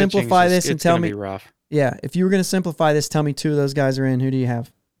were going to simplify this and tell me, rough. Yeah, if you were going to simplify this, tell me 2 of those guys are in. Who do you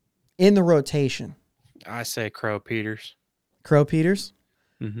have in the rotation? I say Crow Peters. Crow Peters?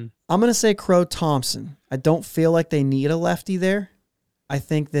 Mm-hmm. I'm going to say Crow Thompson. I don't feel like they need a lefty there. I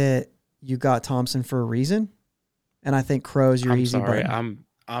think that you got Thompson for a reason, and I think Crow's your easy button.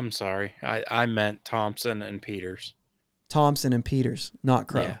 I'm sorry. I meant Thompson and Peters. Thompson and Peters, not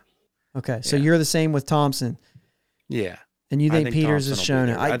Crow. Yeah. Okay, so you're the same with Thompson. Yeah. And you think Peters has shown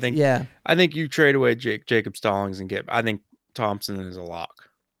it. I think you trade away Jacob Stallings and I think Thompson is a lock.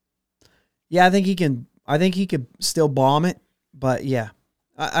 Yeah, I think he could still bomb it, but yeah.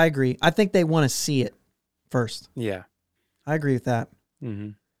 I agree. I think they want to see it first. Yeah. I agree with that.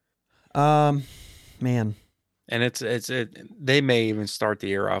 Mm-hmm. Man. And they may even start the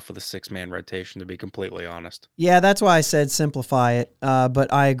year off with a 6-man rotation, to be completely honest. Yeah, that's why I said simplify it.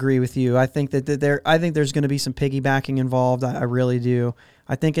 But I agree with you. I think that there's going to be some piggybacking involved. I really do.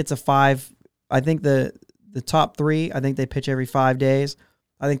 I think it's a 5. I think the top 3, I think they pitch every 5 days.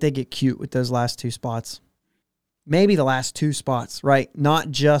 I think they get cute with those last 2 spots. Maybe the last 2 spots, right?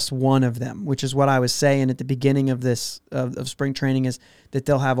 Not just one of them, which is what I was saying at the beginning of this of spring training, is that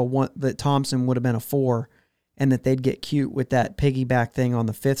they'll have that Thompson would have been a 4. And that they'd get cute with that piggyback thing on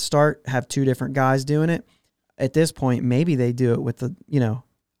the 5th start, have 2 different guys doing it. At this point, maybe they do it with the,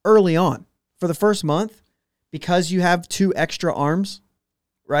 early on. For the first month, because you have 2 extra arms,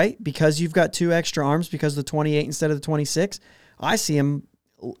 right? Because you've got 2 extra arms because of the 28 instead of the 26, I see them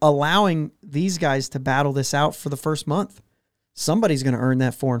allowing these guys to battle this out for the first month. Somebody's going to earn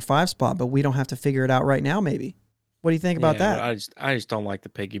that 4 and 5 spot, but we don't have to figure it out right now, maybe. What do you think about that? I just don't like the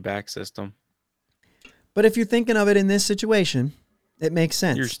piggyback system. But if you're thinking of it in this situation, it makes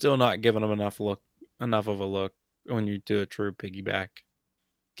sense. You're still not giving them enough of a look when you do a true piggyback.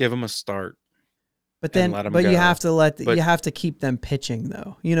 Give them a start. But then, you have to you have to keep them pitching,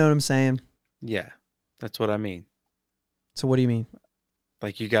 though. You know what I'm saying? Yeah, that's what I mean. So what do you mean?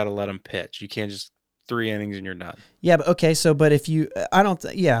 Like, you got to let them pitch. You can't just 3 innings and you're done. Yeah, but okay. So, but if you,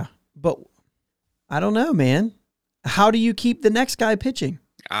 but I don't know, man. How do you keep the next guy pitching?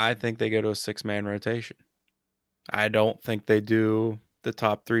 I think they go to a 6-man rotation. I don't think they do the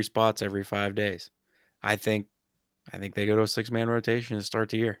top 3 spots every 5 days. I think they go to a 6-man rotation to start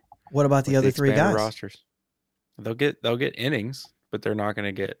the year. What about the other 3 guys? Rosters. They'll get innings, but they're not going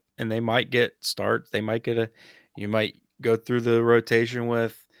to get, and they might get starts. They might get you might go through the rotation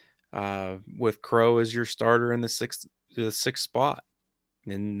with Crow as your starter in the 6th spot.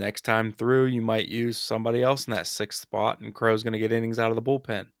 And next time through, you might use somebody else in that 6th spot, and Crow's going to get innings out of the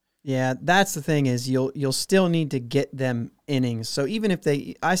bullpen. Yeah, that's the thing, is you'll still need to get them innings. So even if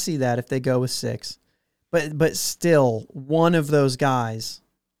I see that if they go with 6, but still one of those guys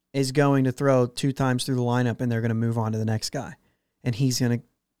is going to throw 2 times through the lineup, and they're going to move on to the next guy, and he's going to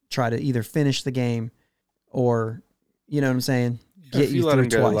try to either finish the game or, you know what I'm saying, get if you let through him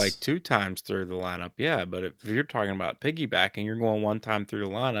go twice. like 2 times through the lineup, yeah. But if you're talking about piggybacking, you're going 1 time through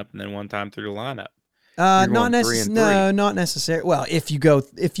the lineup and then 1 time through the lineup. Not necessarily. No, not necessarily. Well, if you go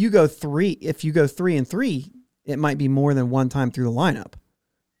 3 and 3, it might be more than 1 time through the lineup.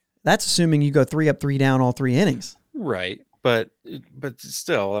 That's assuming you go 3 up, 3 down all 3 innings. Right, but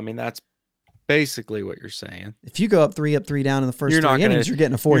still, I mean, that's basically what you're saying. If you go up 3 down in the first 3 innings, you're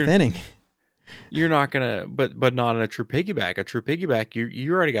getting a 4th inning. You're not gonna, but not in a true piggyback. A true piggyback,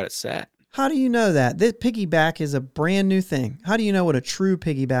 you already got it set. How do you know that? This piggyback is a brand new thing. How do you know what a true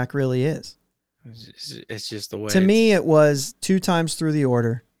piggyback really is? It's just the way. To me, it was 2 times through the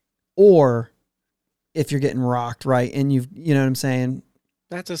order, or if you're getting rocked, right? And you know what I'm saying?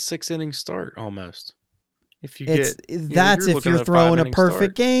 That's a 6-inning start almost. If you It's get, you know, that's if looking you're at throwing a 5-inning perfect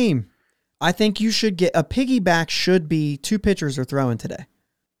starts. game. I think you should get a piggyback should be 2 pitchers are throwing today.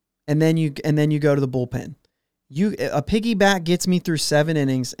 And then you go to the bullpen. A piggyback gets me through 7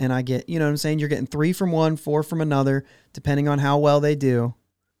 innings and I get, you know what I'm saying? You're getting 3 from one, 4 from another, depending on how well they do.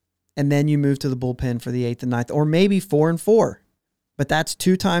 And then you move to the bullpen for the 8th and 9th, or maybe 4 and 4. But that's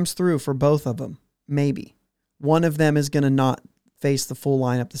 2 times through for both of them. Maybe. One of them is going to not face the full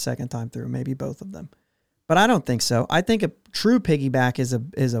lineup the second time through, maybe both of them. But I don't think so. I think a true piggyback is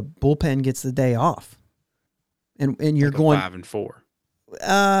a bullpen gets the day off. And you're Like a going 5 and 4.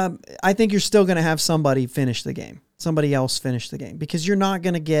 I think you're still going to have somebody finish the game. Somebody else finish the game because you're not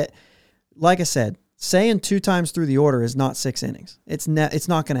going to get, like I said, saying 2 times through the order is not 6 innings. It's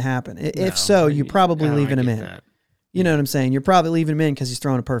not going to happen. If so, you're probably leaving him in. That. You know what I'm saying? You're probably leaving him in because he's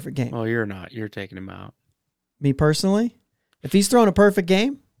throwing a perfect game. Well, you're not. You're taking him out. Me personally, if he's throwing a perfect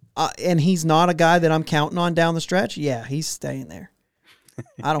game and he's not a guy that I'm counting on down the stretch, yeah, he's staying there.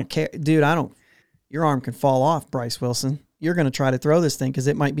 I don't care. Dude, your arm can fall off, Bryce Wilson. You're going to try to throw this thing because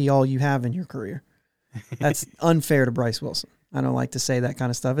it might be all you have in your career. That's unfair to Bryce Wilson. I don't like to say that kind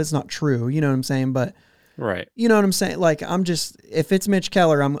of stuff. It's not true. You know what I'm saying? But right. You know what I'm saying? Like, if it's Mitch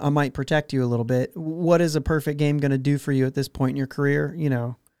Keller, I might protect you a little bit. What is a perfect game going to do for you at this point in your career? You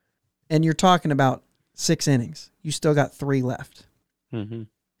know, and you're talking about 6 innings. You still got 3 left,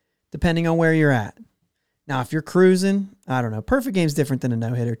 depending on where you're at. Now, if you're cruising, I don't know. Perfect game's different than a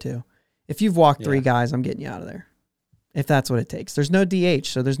no-hitter too. If you've walked 3 guys, I'm getting you out of there. If that's what it takes. There's no DH,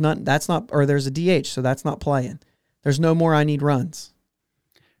 so there's a DH, so that's not playing. There's no more I need runs.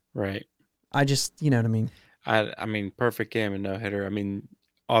 Right. I just, you know what I mean? I mean, perfect game and no-hitter. I mean,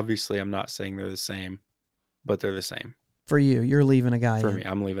 obviously I'm not saying they're the same, but they're the same. For you, you're leaving a guy For in. me,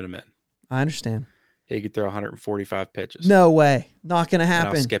 I'm leaving him in. I understand. He could throw 145 pitches. No way. Not going to happen.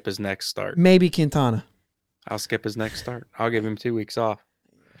 And I'll skip his next start. Maybe Quintana. I'll skip his next start. I'll give him 2 weeks off.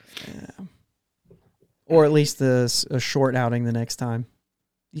 Yeah. Or at least a short outing the next time.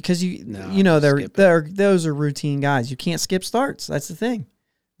 Because those are routine guys. You can't skip starts. That's the thing.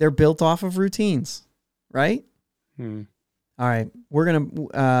 They're built off of routines, right? All right. We're going to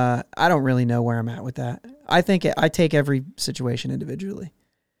I don't really know where I'm at with that. I think I take every situation individually.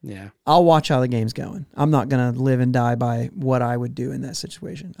 Yeah. I'll watch how the game's going. I'm not going to live and die by what I would do in that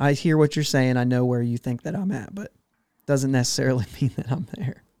situation. I hear what you're saying. I know where you think that I'm at, but doesn't necessarily mean that I'm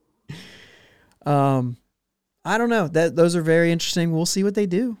there. I don't know. Those are very interesting. We'll see what they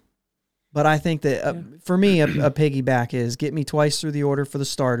do. But I think that for me, a piggyback is get me twice through the order for the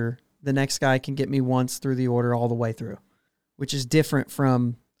starter. The next guy can get me once through the order all the way through, which is different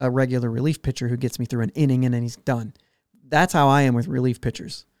from a regular relief pitcher who gets me through an inning and then he's done. That's how I am with relief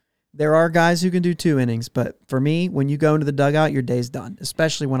pitchers. There are guys who can do 2 innings, but for me, when you go into the dugout, your day's done,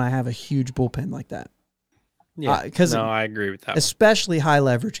 especially when I have a huge bullpen like that. Yeah, I agree with that. Especially high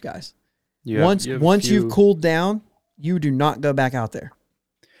leverage guys. Once you've cooled down, you do not go back out there.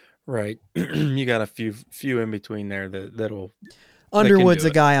 Right. You got a few in between there that'll. Underwood's a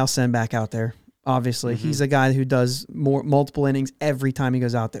guy I'll send back out there. Obviously, he's a guy who does multiple innings every time he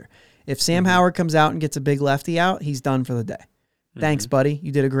goes out there. If Sam Howard comes out and gets a big lefty out, he's done for the day. Thanks, buddy.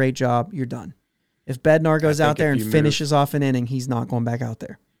 You did a great job. You're done. If Bednar goes out there and finishes off an inning, he's not going back out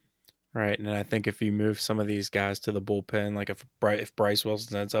there. Right, and I think if you move some of these guys to the bullpen, like if Bryce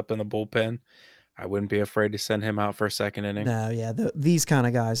Wilson ends up in the bullpen, I wouldn't be afraid to send him out for a second inning. No, yeah, these kind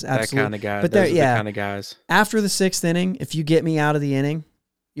of guys, absolutely. That kind of guy. But those are the kind of guys. After the 6th inning, if you get me out of the inning,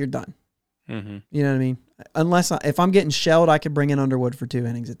 you're done. You know what I mean? Unless if I'm getting shelled, I could bring in Underwood for 2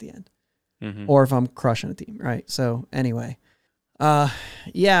 innings at the end, or if I'm crushing a team, right? So anyway,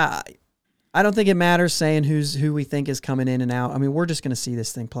 yeah. I don't think it matters saying who we think is coming in and out. I mean, we're just going to see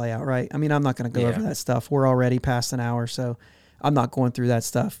this thing play out, right? I mean, I'm not going to go over that stuff. We're already past an hour, so I'm not going through that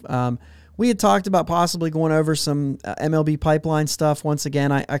stuff. We had talked about possibly going over some MLB pipeline stuff. Once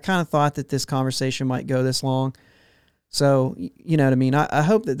again, I kind of thought that this conversation might go this long. So, you know what I mean? I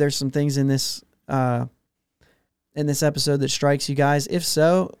hope that there's some things in this episode that strikes you guys. If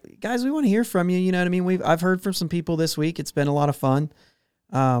so, guys, we want to hear from you. You know what I mean? I've heard from some people this week. It's been a lot of fun.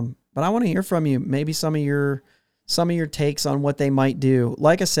 But I want to hear from you. Maybe some of your takes on what they might do.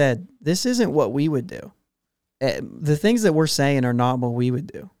 Like I said, this isn't what we would do. The things that we're saying are not what we would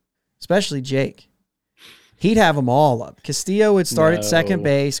do. Especially Jake. He'd have them all up. Castillo would start at second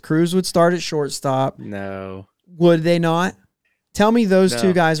base. Cruz would start at shortstop. No. Would they not? Tell me those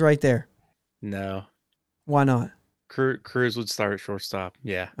 2 guys right there. No. Why not? Cruz would start at shortstop.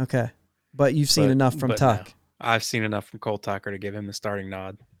 Yeah. Okay. But you've seen enough from Tuck. No. I've seen enough from Cole Tucker to give him the starting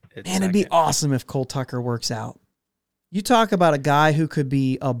nod. Man, it'd be awesome if Cole Tucker works out. You talk about a guy who could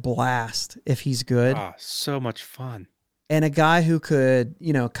be a blast if he's good, So much fun. and a guy who could,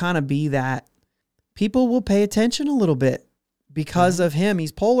 kind of be that. People will pay attention a little bit because of him.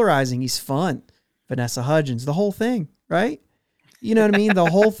 He's polarizing. He's fun. Vanessa Hudgens, the whole thing, right? You know what I mean? The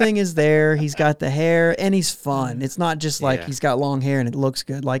whole thing is there. He's got the hair and he's fun. It's not just like he's got long hair and it looks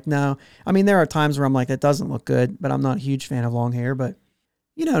good. Like, no. I mean, there are times where I'm like, that doesn't look good, but I'm not a huge fan of long hair. But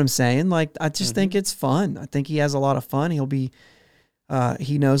you know what I'm saying? Like, I just think it's fun. I think he has a lot of fun. He'll be,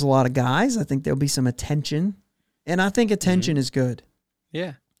 he knows a lot of guys. I think there'll be some attention. And I think attention is good.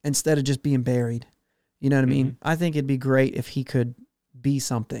 Yeah. Instead of just being buried. You know what I mean? I think it'd be great if he could be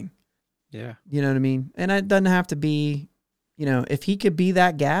something. Yeah. You know what I mean? And it doesn't have to be, if he could be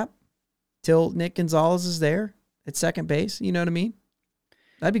that gap till Nick Gonzalez is there at second base, you know what I mean?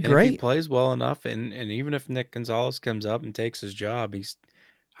 That'd be great. If he plays well enough, and even if Nick Gonzalez comes up and takes his job,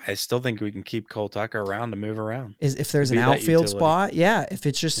 I still think we can keep Cole Tucker around to move around. If there's an outfield spot, if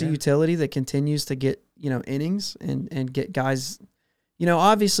it's just a utility that continues to get, innings and get guys,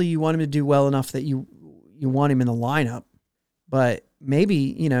 obviously you want him to do well enough that you want him in the lineup, but maybe,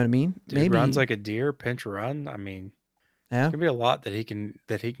 you know what I mean? Maybe runs like a deer, pinch run. I mean, there's gonna be a lot that he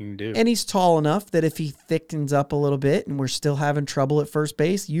can do. And he's tall enough that if he thickens up a little bit and we're still having trouble at first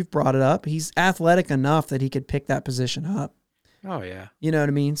base, you've brought it up. He's athletic enough that he could pick that position up. Oh yeah. You know what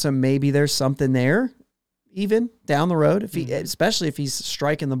I mean? So maybe there's something there even down the road especially if he's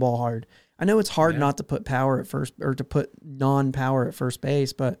striking the ball hard. I know it's hard not to put power at first or to put non-power at first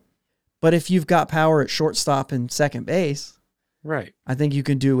base, but if you've got power at shortstop and second base, right. I think you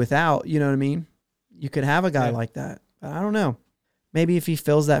can do without, you know what I mean? You could have a guy like that. I don't know. Maybe if he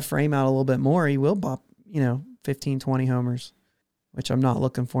fills that frame out a little bit more, he will bop, 15, 20 homers, which I'm not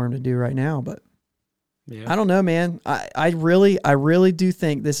looking for him to do right now, but I don't know, man. I really do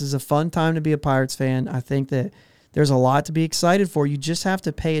think this is a fun time to be a Pirates fan. I think that there's a lot to be excited for. You just have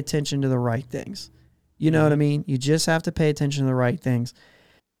to pay attention to the right things. You know what I mean? You just have to pay attention to the right things.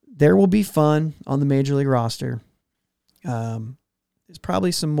 There will be fun on the Major League roster. There's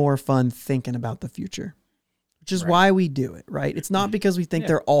probably some more fun thinking about the future, which is why we do it, right? It's not because we think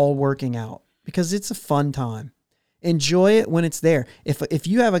they're all working out, because it's a fun time. Enjoy it when it's there. If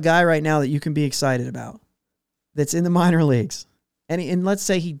you have a guy right now that you can be excited about that's in the minor leagues, and let's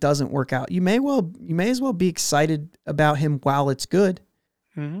say he doesn't work out, you may as well be excited about him while it's good.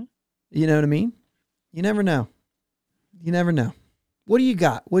 Mm-hmm. You know what I mean? You never know. You never know. What do you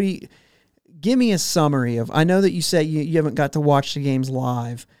got? Give me a summary of, I know that you said you haven't got to watch the games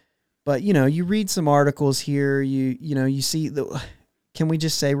live, but you read some articles here, you see can we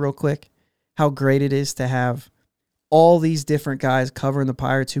just say real quick how great it is to have all these different guys covering the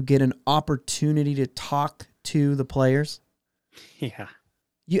Pirates who get an opportunity to talk to the players? Yeah.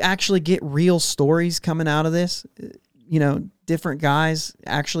 You actually get real stories coming out of this, different guys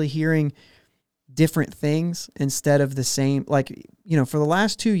actually hearing different things instead of the same, for the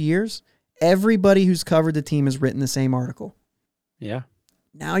last 2 years, everybody who's covered the team has written the same article. Yeah.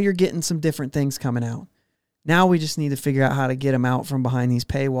 Now you're getting some different things coming out. Now we just need to figure out how to get them out from behind these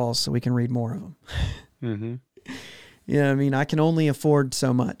paywalls so we can read more of them. Mm-hmm. You know what I mean? I can only afford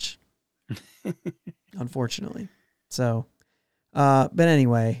so much, unfortunately. So, but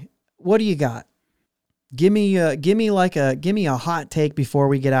anyway, what do you got? Give me a hot take before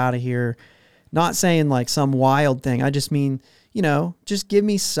we get out of here. Not saying like some wild thing. I just mean, just give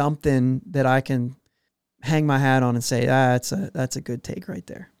me something that I can hang my hat on and say, that's a good take right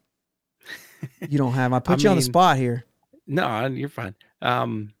there. You don't have, I put you on the spot here. No, you're fine.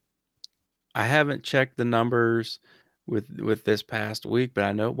 I haven't checked the numbers with this past week, but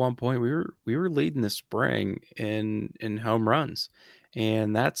I know at one point we were leading the spring in home runs,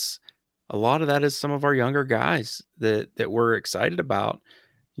 and that's a lot of that is some of our younger guys that we're excited about,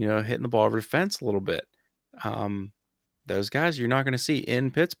 hitting the ball over the fence a little bit. Those guys you're not going to see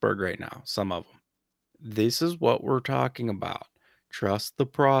in Pittsburgh right now. Some of them. This is what we're talking about. Trust the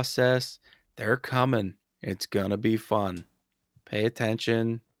process. They're coming. It's gonna be fun. Pay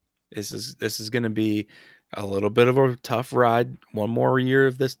attention. This is gonna be a little bit of a tough ride. One more year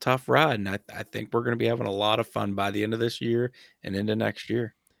of this tough ride, and I think we're gonna be having a lot of fun by the end of this year and into next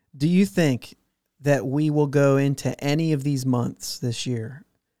year. Do you think that we will go into any of these months this year,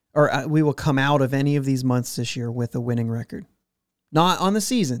 or we will come out of any of these months this year with a winning record? Not on the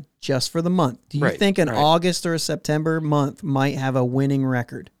season, just for the month. Do you think an August or a September month might have a winning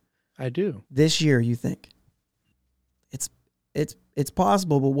record? I do. This year, you think? It's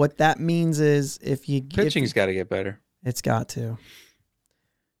possible, but what that means is pitching's got to get better. It's got to.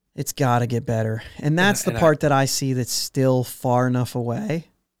 It's got to get better. And that's the part that I see that's still far enough away.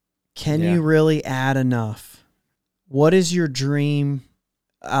 Can you really add enough what is your dream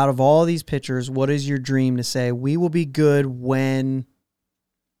out of all these pitchers? What is your dream to say we will be good when?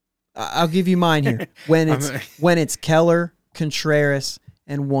 I'll give you mine here. When it's Keller, Contreras,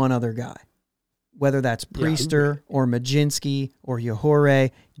 and one other guy, whether that's Priester or Majinski or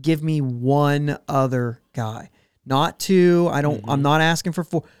Yajure, give me one other guy, not two. I'm not asking for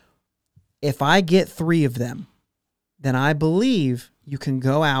four. If I get three of them, then I believe you can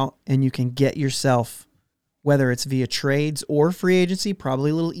go out and you can get yourself, whether it's via trades or free agency,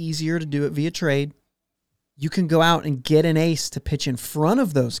 probably a little easier to do it via trade. You can go out and get an ace to pitch in front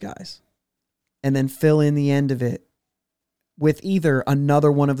of those guys and then fill in the end of it with either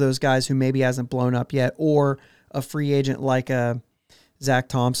another one of those guys who maybe hasn't blown up yet or a free agent like a Zach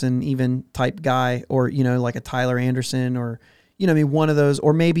Thompson even type guy, or, like a Tyler Anderson, or, one of those,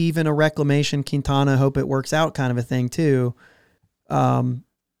 or maybe even a Reclamation Quintana, hope it works out kind of a thing too,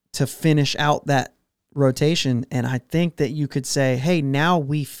 to finish out that rotation. And I think that you could say, hey, now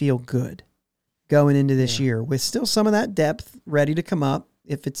we feel good going into this year with still some of that depth ready to come up.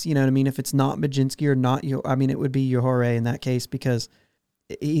 If it's, if it's not Majinski or not, it would be Yajure in that case, because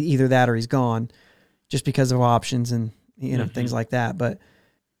either that or he's gone just because of options and, things like that. But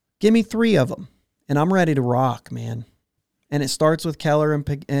give me three of them and I'm ready to rock, man. And it starts with Keller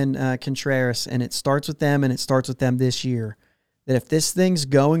and Contreras, and it starts with them, and it starts with them this year. That if this thing's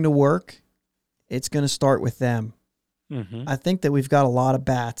going to work, it's going to start with them. Mm-hmm. I think that we've got a lot of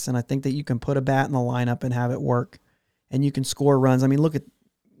bats, and I think that you can put a bat in the lineup and have it work, and you can score runs. I mean, look at,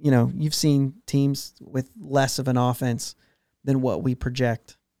 you've seen teams with less of an offense than what we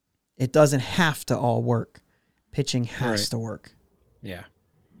project. It doesn't have to all work. Pitching has to work. Yeah.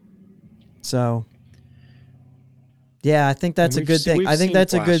 So, yeah, I think that's a good thing. I think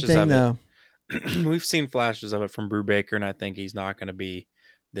that's a good thing, though. We've seen flashes of it from Brubaker, and I think he's not going to be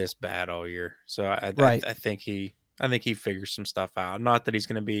this bad all year. So I think he figures some stuff out. Not that he's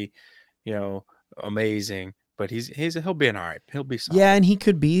going to be, amazing, but he'll be all right. He'll be solid. Yeah, and he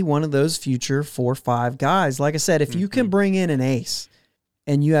could be one of those future 4-5 guys. Like I said, if you can bring in an ace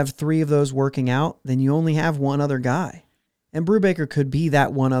and you have three of those working out, then you only have one other guy. And Brubaker could be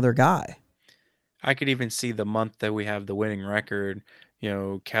that one other guy. I could even see the month that we have the winning record.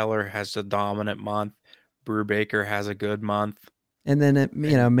 Keller has a dominant month. Brubaker has a good month. And then,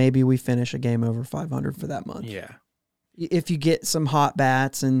 maybe we finish a game over 500 for that month. Yeah. If you get some hot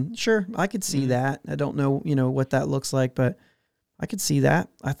bats, and sure, I could see that. I don't know, what that looks like, but I could see that.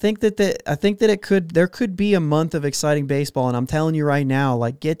 I think that there could be a month of exciting baseball. And I'm telling you right now,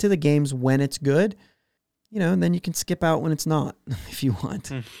 like, get to the games when it's good, and then you can skip out when it's not if you want,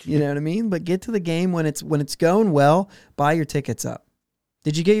 you know what I mean? But get to the game when it's going well, buy your tickets up.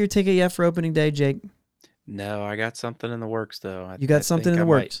 Did you get your ticket yet for opening day, Jake? No, I got something in the works though. You got something in the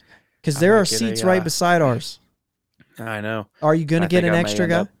works? Because there are seats right beside ours. I know. Are you going to get an extra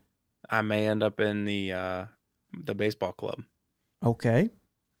guy? I may end up in the baseball club. Okay.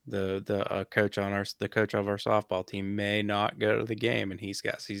 The coach of our softball team may not go to the game, and he's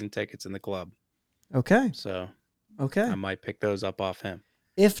got season tickets in the club. Okay. So, okay, I might pick those up off him.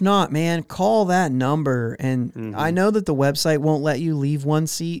 If not, man, call that number. And I know that the website won't let you leave one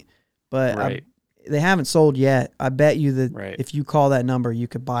seat, but they haven't sold yet. I bet you that if you call that number, you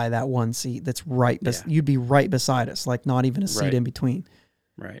could buy that one seat that's you'd be right beside us, like not even a seat in between.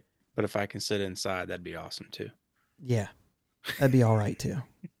 Right. But if I can sit inside, that'd be awesome too. Yeah, that'd be all right too,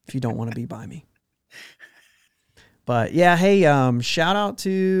 if you don't want to be by me. But yeah, hey, shout out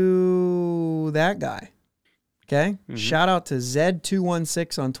to that guy. Okay, shout out to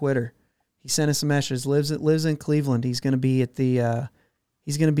Zed216 on Twitter. He sent us a message. Lives in Cleveland. He's going to be at the.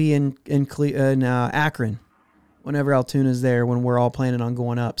 He's going to be in Akron whenever Altoona's there, when we're all planning on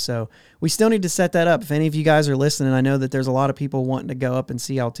going up. So we still need to set that up. If any of you guys are listening, I know that there's a lot of people wanting to go up and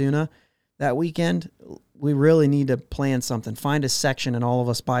see Altoona that weekend. We really need to plan something. Find a section and all of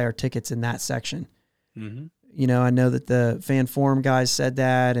us buy our tickets in that section. Mm-hmm. I know that the Fan Forum guys said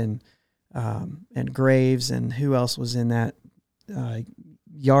that, and Graves, and who else was in that?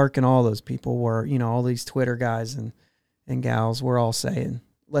 Yark and all those people were, all these Twitter guys and gals were all saying,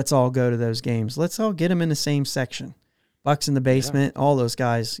 let's all go to those games. Let's all get them in the same section. Bucks in the basement, all those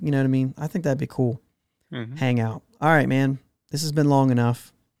guys. You know what I mean? I think that'd be cool. Hang out. All right, man. This has been long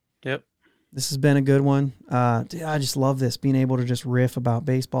enough. Yep. This has been a good one. Dude, I just love this, being able to just riff about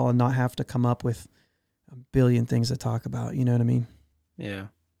baseball and not have to come up with a billion things to talk about. You know what I mean? Yeah.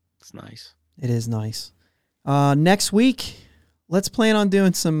 It's nice. It is nice. Next week, let's plan on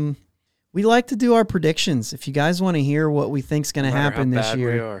doing some. We like to do our predictions. If you guys want to hear what we think is going to happen this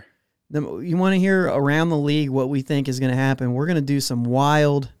year, you want to hear around the league what we think is going to happen, we're going to do some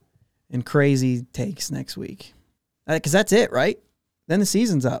wild and crazy takes next week. Because that's it, right? Then the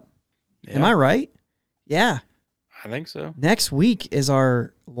season's up. Yeah, Am I right? Yeah. I think so. Next week is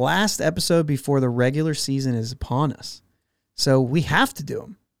our last episode before the regular season is upon us. So we have to do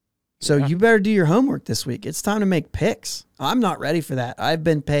them. So Yeah. you better do your homework this week. It's time to make picks. I'm not ready for that. I've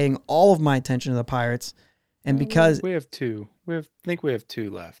been paying all of my attention to the Pirates. And because we have two. I think we have two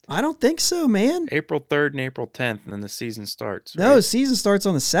left. I don't think so, man. April 3rd and April 10th, and then the season starts. No, right? season starts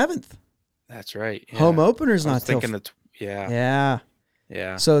on the 7th. That's right. Yeah. Home opener's I not was till thinking yeah. Yeah.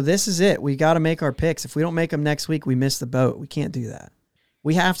 Yeah. So this is it. We got to make our picks. If we don't make them next week, we miss the boat. We can't do that.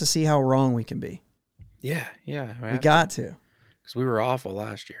 We have to see how wrong we can be. Yeah. Yeah. We got to. Because we were awful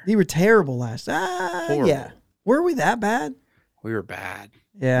last year. We were terrible last. Horrible. Yeah. Were we that bad? We were bad.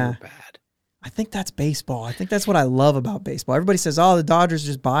 Yeah. We were bad. I think that's baseball. I think that's what I love about baseball. Everybody says, "Oh, the Dodgers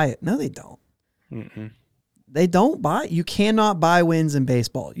just buy it." No, they don't. Mm-mm. They don't buy it. You cannot buy wins in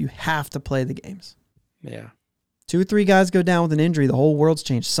baseball. You have to play the games. Yeah. 2 or 3 guys go down with an injury, the whole world's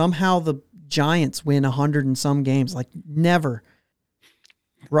changed. Somehow the Giants win 100 and some games. Like, never.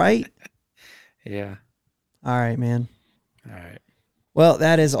 Right? Yeah. All right, man. All right. Well,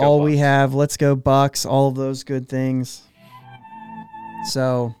 that is Let's go all we Bucks. have. Let's go Bucks. All of those good things.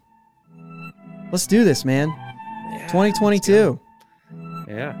 So, let's do this, man. Yeah, 2022. let's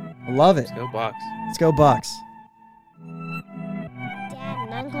go. Yeah. I love it. Let's go Bucks. Let's go Bucks. Dad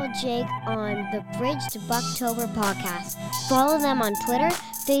and Uncle Jake on the Bridge to Bucktober podcast. Follow them on Twitter,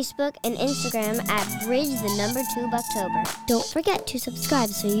 Facebook, and Instagram at Bridge2Bucktober. Don't forget to subscribe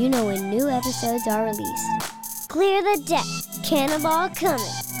so you know when new episodes are released. Clear the deck, cannonball coming,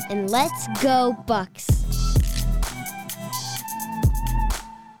 and let's go Bucks.